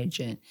new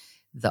agent,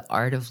 the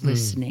art of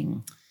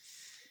listening.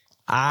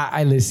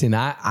 I listen.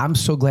 I'm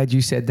so glad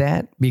you said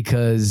that,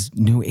 because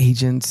new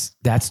agents,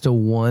 that's the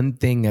one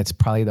thing that's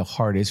probably the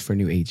hardest for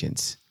new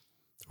agents,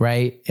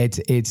 right?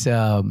 It's.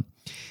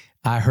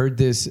 I heard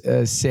this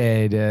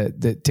said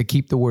that to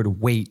keep the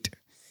word wait,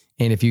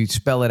 and if you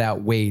spell it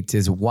out, wait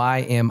is why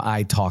am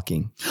I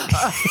talking?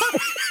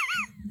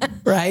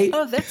 Right?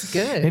 Oh, that's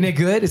good. Isn't it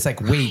good? It's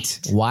like,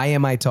 wait, why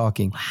am I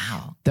talking?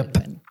 Wow.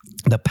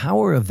 The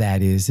power of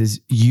that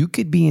is you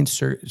could be in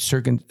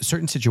certain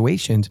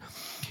situations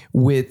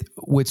with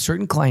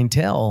certain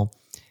clientele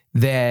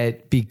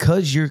that,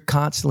 because you're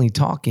constantly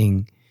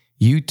talking,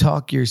 you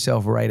talk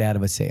yourself right out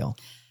of a sale.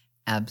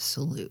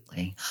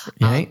 Absolutely.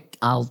 Right?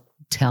 I'll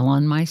tell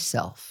on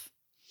myself.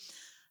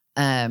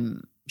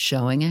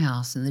 Showing a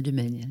house in the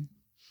Dominion,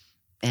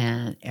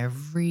 and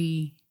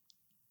every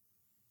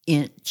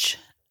inch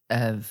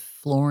of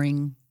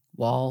flooring,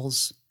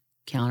 walls,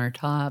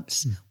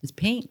 countertops was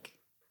pink.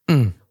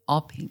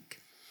 All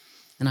pink.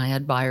 And I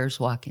had buyers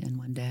walk in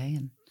one day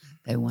and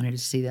they wanted to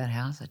see that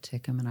house. I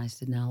took them and I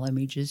said, now let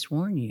me just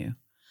warn you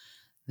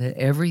that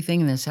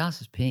everything in this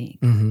house is pink.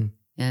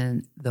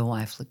 And the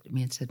wife looked at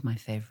me and said, my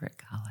favorite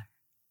color.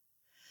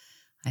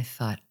 I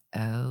thought,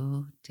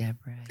 oh,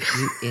 Debra,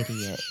 you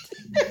idiot.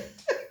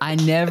 I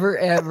never,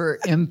 ever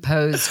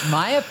imposed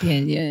my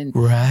opinion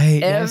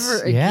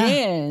ever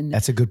again.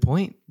 That's a good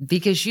point.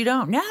 Because you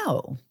don't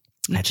know.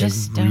 That's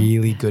a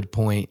really good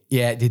point.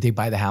 Yeah. Did they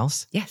buy the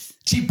house? Yes.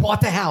 She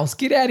bought the house.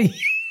 Get out of here.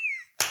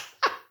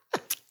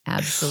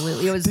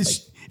 Absolutely. It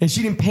was and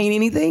she didn't paint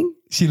anything?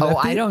 She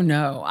left it? I don't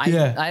know.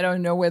 I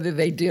don't know whether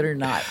they did or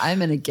not. I'm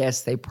going to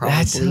guess they probably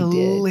did. That's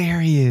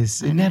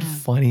hilarious. Isn't that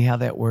funny how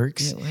that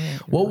works?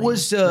 What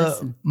was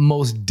the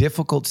most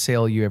difficult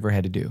sale you ever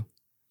had to do?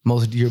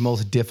 Your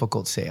most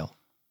difficult sale,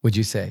 would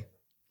you say?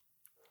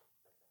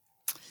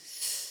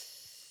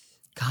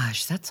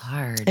 Gosh, that's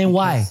hard. And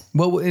why?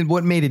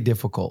 What made it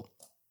difficult?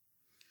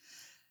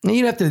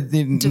 You don't have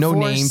to no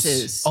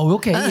names. Oh,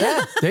 okay.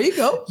 Yeah. There you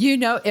go.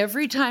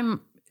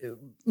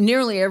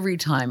 Nearly every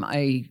time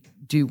I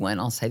do one,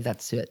 I'll say,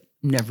 that's it.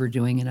 Never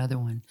doing another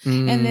one.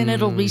 And then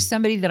it'll be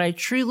somebody that I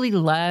truly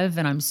love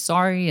and I'm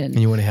sorry. And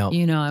you want to help.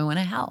 I want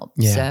to help.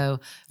 Yeah. So,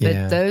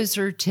 but those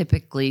are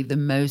typically the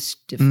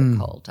most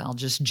difficult. I'll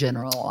just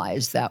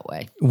generalize that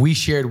way. We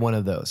shared one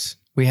of those.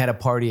 We had a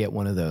party at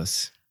one of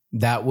those.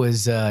 That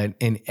was an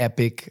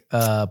epic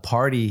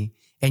party.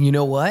 And you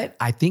know what?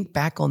 I think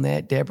back on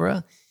that,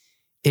 Debra,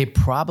 it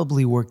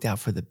probably worked out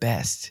for the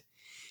best.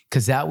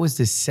 because that was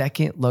the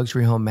second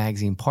Luxury Home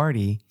Magazine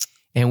party,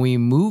 and we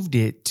moved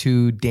it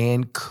to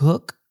Dan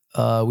Cook.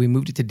 We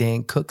moved it to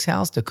Dan Cook's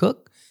house to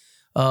cook.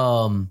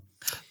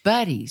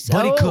 Buddies.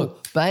 Buddy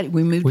Cook.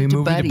 We moved it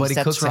to Buddies. Buddy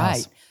That's Cook's right.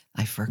 house.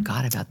 I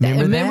forgot about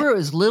that. Remember It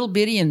was little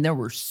bitty and there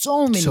were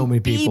so many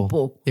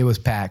people. It was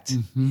packed.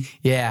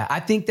 Yeah, I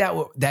think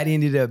that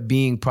ended up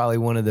being probably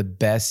one of the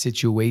best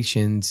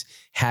situations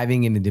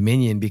having in the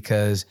Dominion,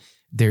 because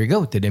there you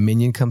go. The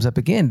Dominion comes up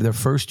again. The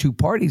first two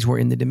parties were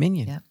in the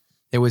Dominion. Yep.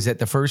 It was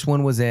the first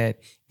one was at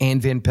Ann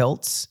Van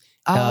Pelt's.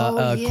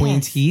 Yes.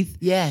 Queens Heath.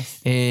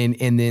 Yes. And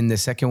then the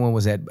second one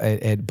was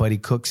at Buddy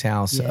Cook's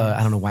house. Yes.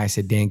 I don't know why I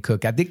said Dan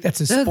Cook. I think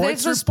that's a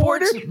sports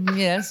reporter.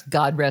 Yes.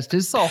 God rest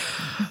his soul.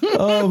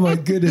 Oh my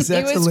goodness.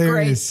 That's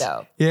hilarious. Great,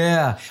 though.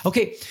 Yeah.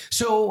 Okay.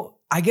 So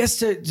I guess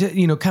to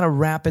kind of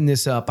wrapping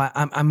this up,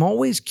 I'm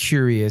always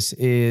curious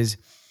is,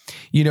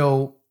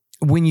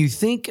 when you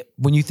think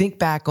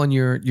back on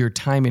your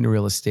time in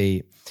real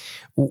estate,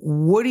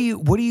 what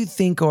do you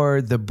think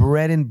are the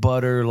bread and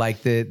butter,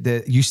 like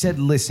the you said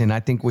listen, I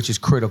think, which is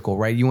critical,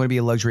 right? You want to be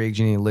a luxury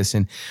agent and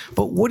listen.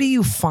 But what do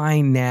you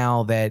find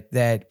now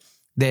that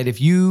if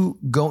you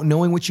go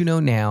knowing what you know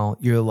now,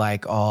 you're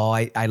like, oh,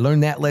 I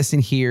learned that lesson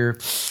here.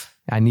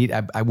 I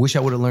wish I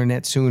would have learned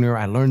that sooner.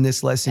 I learned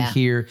this lesson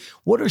here.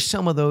 What are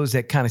some of those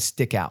that kind of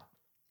stick out?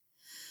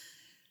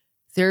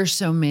 There's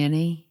so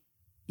many.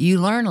 You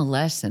learn a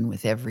lesson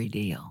with every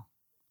deal.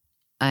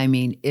 I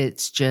mean,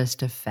 it's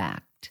just a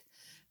fact.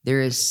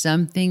 There is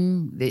a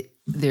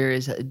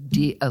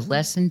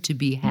lesson to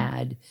be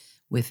had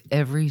with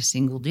every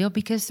single deal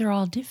because they're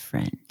all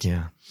different.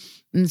 Yeah.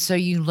 And so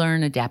you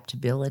learn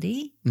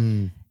adaptability.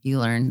 You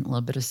learn a little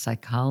bit of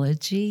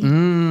psychology.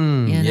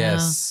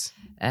 Yes.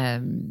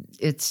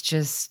 It's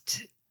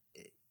just,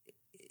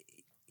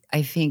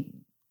 I think,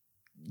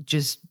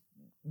 just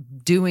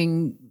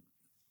doing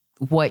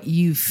what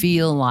you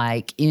feel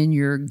like in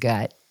your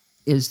gut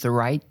is the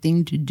right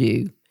thing to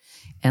do,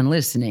 and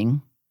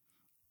listening,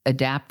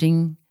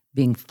 adapting,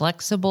 being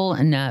flexible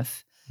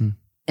enough,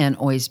 and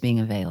always being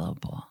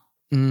available.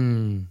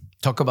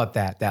 Talk about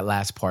that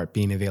last part,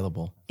 being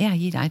available. Yeah,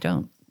 I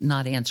don't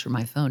not answer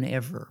my phone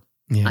ever.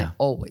 Yeah. I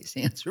always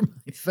answer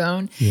my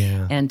phone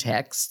and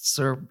texts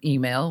or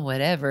email,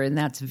 whatever. And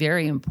that's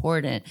very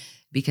important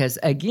because,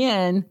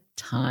 again,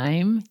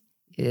 time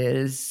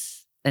is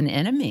an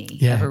enemy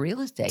of a real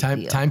estate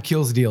deal. Time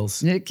kills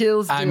deals. It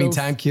kills deals. I mean,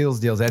 time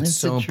kills deals. That's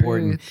so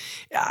important.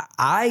 Truth.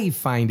 I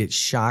find it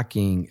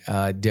shocking,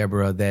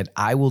 Debra, that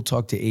I will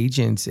talk to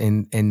agents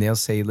and they'll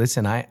say,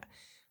 listen, I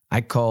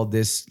called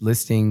this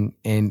listing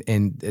and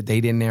they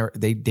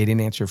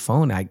didn't answer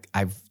phone.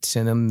 I've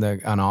sent them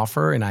an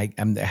offer and I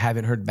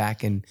haven't heard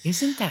back. And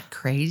isn't that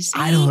crazy?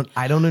 I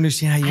don't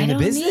understand how you're in the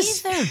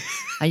business.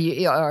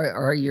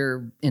 Or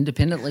you're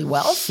independently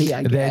wealthy,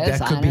 I guess.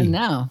 That could I be. don't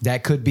know.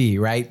 That could be,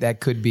 right? That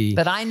could be.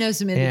 But I know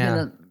some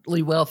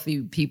independently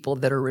wealthy people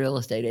that are real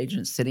estate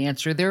agents that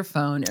answer their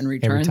phone and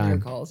return their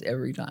calls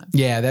every time.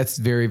 Yeah, that's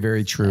very,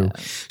 very true.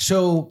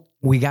 So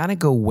we got to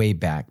go way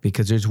back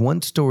because there's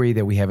one story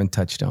that we haven't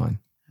touched on.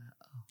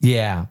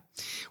 Yeah.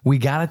 We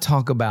got to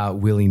talk about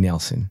Willie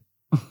Nelson.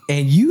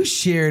 And you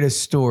shared a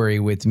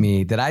story with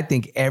me that I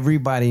think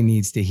everybody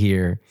needs to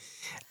hear.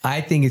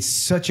 I think it's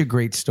such a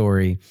great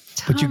story,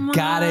 but you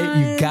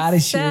gotta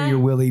share your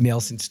Willie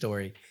Nelson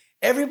story.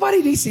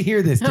 Everybody needs to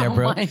hear this,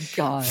 Debra. Oh my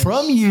gosh.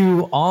 From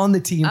you on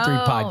the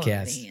TM3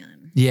 podcast.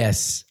 Man.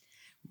 Yes.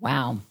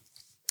 Wow.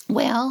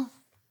 Well,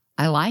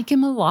 I like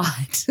him a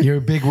lot. You're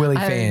a big Willie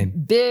fan.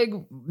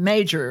 Big,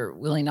 major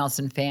Willie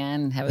Nelson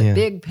fan. Have a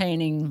big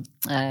painting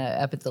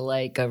up at the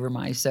lake over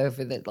my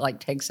sofa that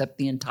takes up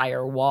the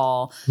entire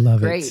wall.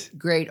 Love it.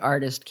 Great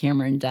artist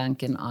Cameron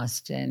Dunk in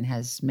Austin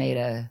has made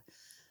a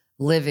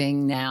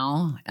living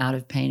now out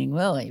of painting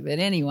Willie. But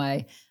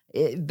anyway,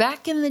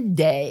 back in the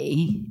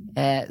day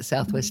at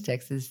Southwest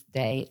Texas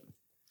State,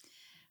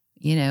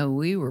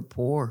 we were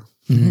poor.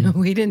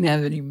 We didn't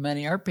have any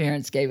money. Our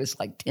parents gave us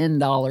like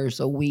 $10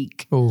 a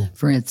week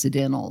for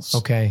incidentals.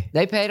 Okay.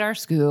 They paid our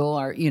school,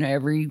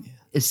 every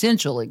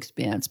essential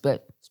expense,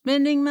 but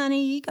spending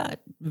money, you got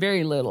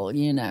very little,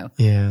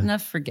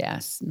 enough for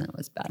gas. And that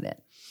was about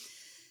it.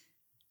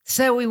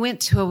 So we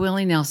went to a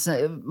Willie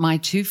Nelson. My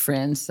two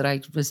friends that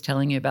I was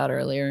telling you about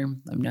earlier,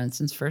 I've known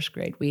since first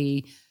grade,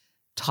 we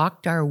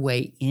talked our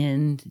way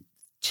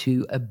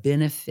into a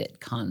benefit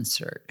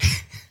concert.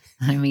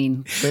 I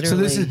mean,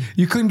 literally. So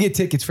you couldn't get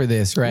tickets for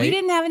this, right? We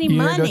didn't have any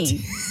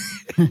money.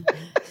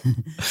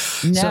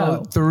 No.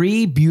 So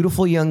 3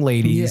 beautiful young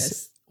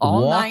ladies,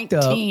 all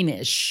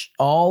 19-ish,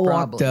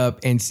 walked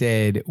up and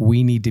said,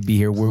 "We need to be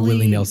here. We're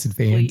Willie Nelson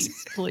fans."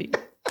 Please.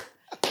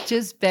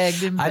 Just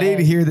begged and begged. I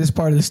didn't hear this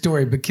part of the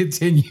story, but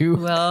continue.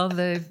 Well,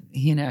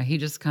 he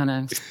just kind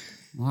of,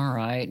 all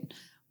right.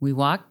 We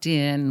walked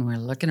in, we're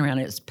looking around,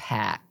 it was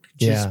packed,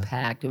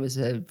 packed. It was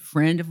a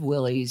friend of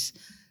Willie's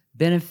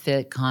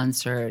benefit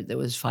concert that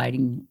was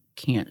fighting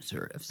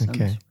cancer of some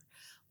sort.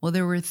 Well,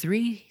 there were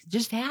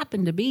just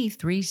happened to be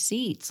 3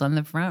 seats on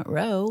the front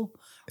row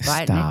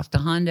right next to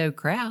Hondo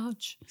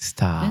Crouch.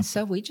 Stop. And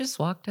so we just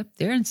walked up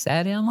there and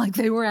sat down like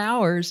they were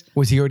ours.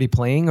 Was he already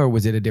playing or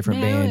was it a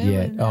different band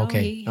yet? No,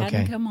 okay. He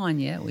hadn't come on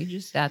yet. We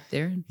just sat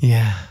there and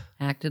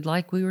acted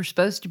like we were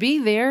supposed to be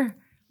there.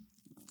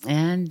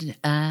 And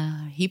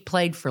he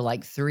played for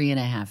like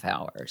 3.5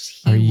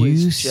 hours. Are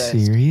you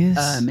serious?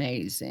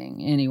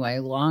 Amazing. Anyway,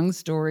 long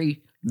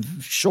story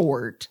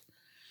short,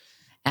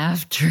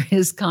 after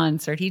his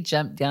concert, he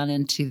jumped down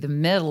into the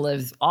middle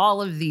of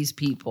all of these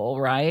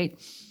people, right?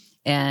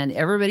 And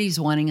everybody's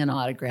wanting an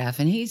autograph,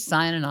 and he's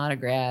signing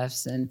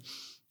autographs. And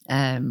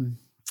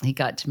he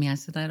got to me. I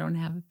said, I don't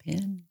have a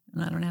pen,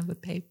 and I don't have a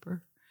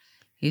paper.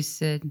 He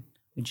said,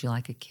 would you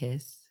like a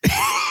kiss?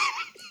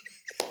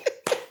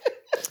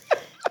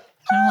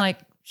 I'm like,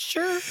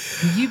 sure,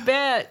 you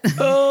bet.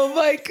 Oh,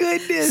 my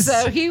goodness.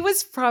 So he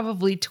was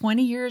probably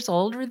 20 years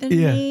older than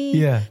me.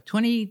 Yeah.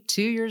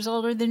 22 years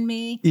older than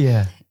me.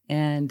 Yeah.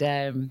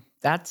 And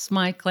that's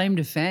my claim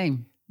to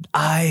fame.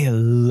 I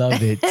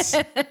love it.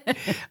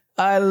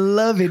 I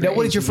love it. Now,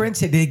 what did your friends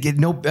say? Did they get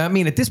no? I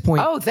mean, at this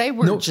point, they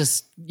were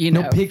just,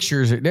 no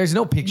pictures. There's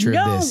no picture of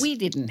this. No, we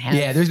didn't have.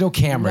 Yeah, there's no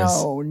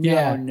cameras. No.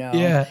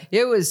 Yeah.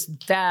 It was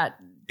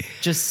that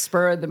just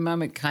spur of the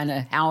moment kind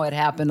of how it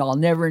happened. I'll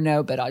never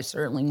know, but I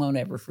certainly won't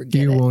ever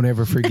forget it. You won't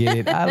ever forget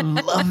it. I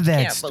love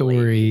that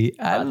story.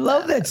 I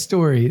love that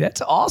story.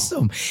 That's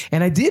awesome.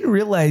 And I didn't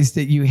realize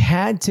that you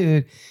had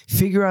to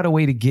figure out a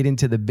way to get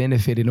into the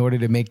benefit in order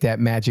to make that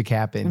magic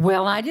happen.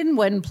 Well, I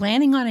wasn't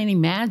planning on any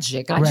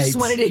magic. I just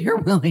wanted to hear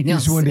Willie Nelson. You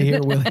just wanted to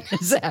hear Willie.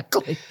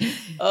 Exactly.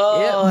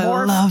 Oh,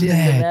 I love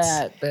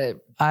that.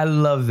 But I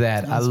love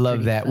that. I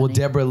love that. Funny. Well,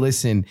 Debra,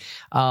 listen,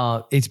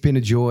 it's been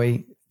a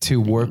joy to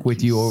work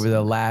with you over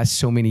the last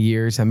so many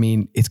years. I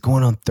mean, it's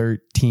going on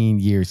 13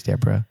 years,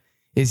 Debra.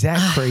 Is that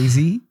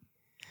crazy?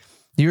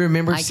 You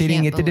remember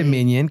sitting at the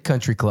Dominion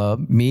Country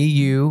Club, me,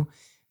 you,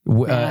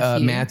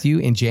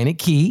 Matthew and Janet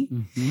Key.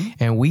 Mm-hmm.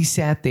 And we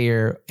sat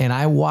there and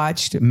I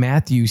watched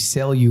Matthew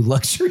sell you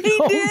Luxury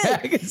Home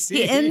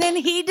Magazine. And then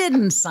he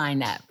didn't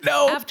sign up.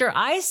 No. After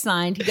I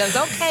signed, he goes,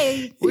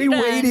 okay,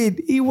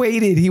 He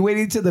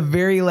waited to the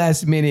very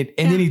last minute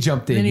and then he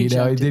jumped in, Then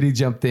he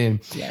jumped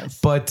in. Yes.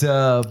 But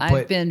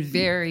I've been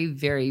very,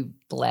 very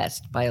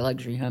blessed by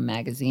Luxury Home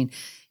Magazine.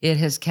 It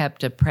has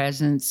kept a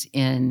presence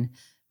in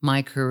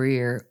my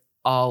career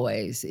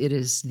always. It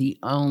is the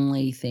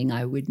only thing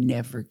I would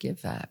never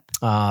give up.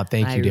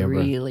 Thank you, Debra.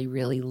 I really,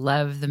 really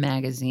love the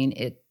magazine.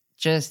 It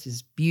just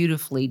is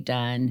beautifully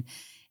done,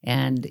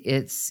 and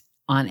it's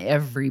on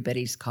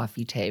everybody's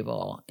coffee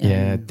table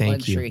in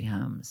luxury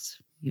homes.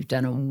 You've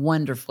done a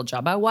wonderful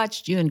job. I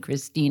watched you and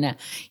Christina.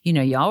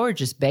 Y'all were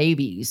just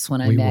babies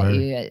when I met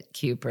you at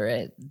Cooper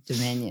at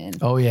Dominion.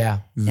 Oh,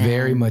 yeah.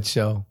 Very much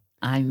so.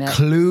 I met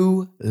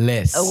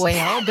clueless. Oh,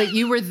 well, but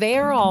you were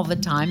there all the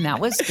time. That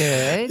was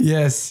good.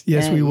 Yes,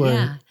 we were.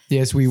 Yeah.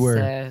 Yes, we were.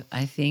 So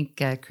I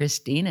think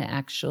Christina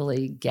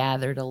actually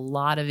gathered a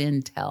lot of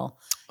intel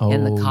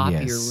in the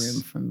copier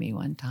room from me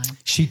one time.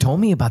 She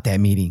told me about that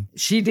meeting.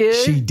 She did?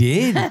 She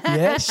did.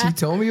 Yes, she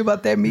told me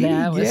about that meeting.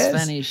 That was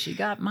funny. She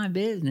got my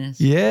business.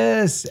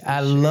 Yes,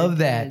 I love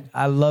that.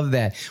 I love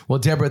that. Well,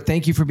 Debra,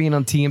 thank you for being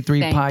on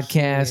TM3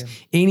 Podcast.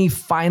 Any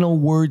final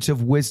words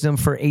of wisdom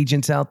for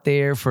agents out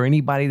there, for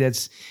anybody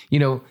that's,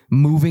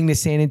 moving to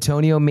San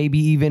Antonio, maybe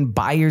even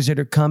buyers that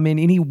are coming?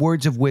 Any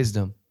words of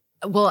wisdom?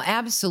 Well,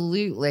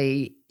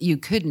 absolutely. You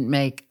couldn't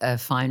make a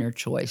finer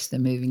choice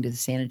than moving to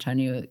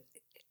the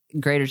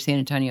greater San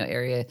Antonio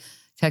area,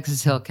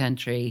 Texas Hill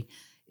Country.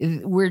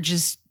 We're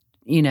just,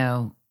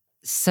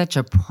 such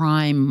a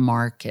prime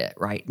market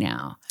right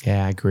now.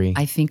 Yeah, I agree.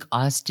 I think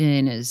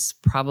Austin is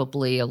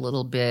probably a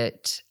little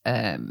bit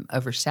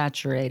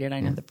oversaturated. I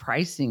know the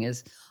pricing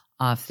is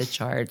off the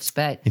charts,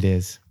 but it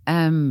is.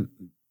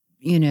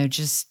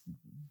 Just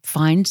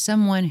find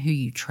someone who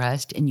you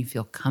trust and you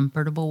feel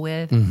comfortable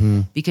with,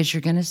 because you're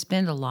going to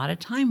spend a lot of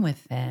time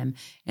with them,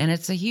 and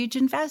it's a huge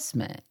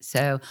investment.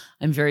 So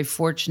I'm very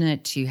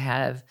fortunate to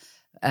have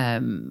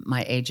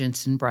my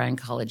agents in Bryan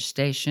College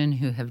Station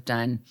who have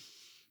done,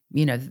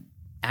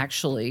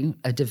 actually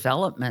a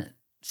development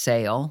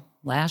sale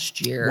last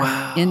year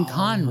in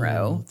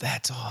Conroe.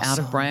 That's awesome. Out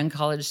of Bryan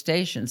College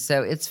Station.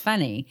 So it's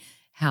funny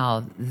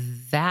how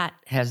that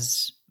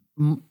has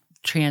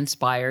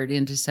transpired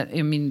into some,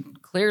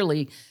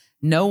 clearly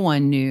no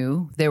one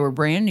knew. They were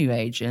brand new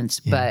agents,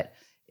 but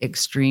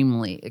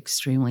extremely,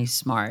 extremely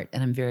smart.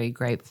 And I'm very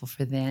grateful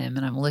for them.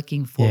 And I'm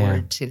looking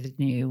forward to the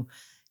new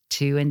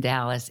 2 in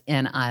Dallas.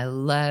 And I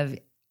love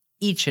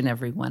each and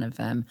every one of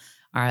them.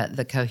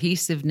 The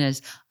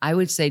cohesiveness, I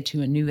would say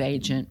to a new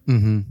agent,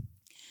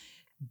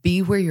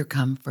 be where you're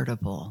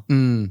comfortable.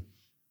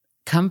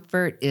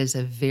 Comfort is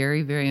a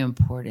very, very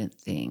important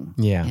thing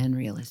in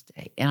real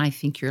estate. And I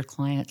think your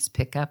clients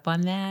pick up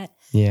on that.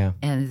 Yeah.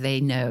 And they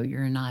know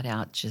you're not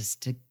out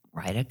just to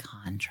write a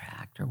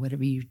contract or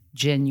whatever. You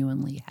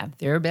genuinely have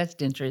their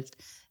best interest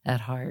at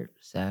heart.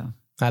 So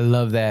I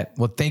love that.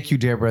 Well, thank you,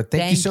 Debra.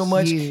 Thank you so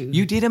much.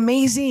 You did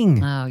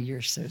amazing. Oh,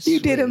 you're so sweet. You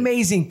did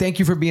amazing. Thank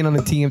you for being on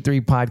the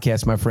TM3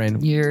 Podcast, my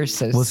friend. You're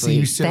so sweet. We'll see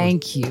you soon.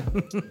 Thank you.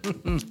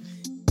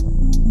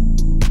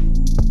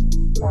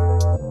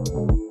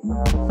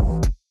 you.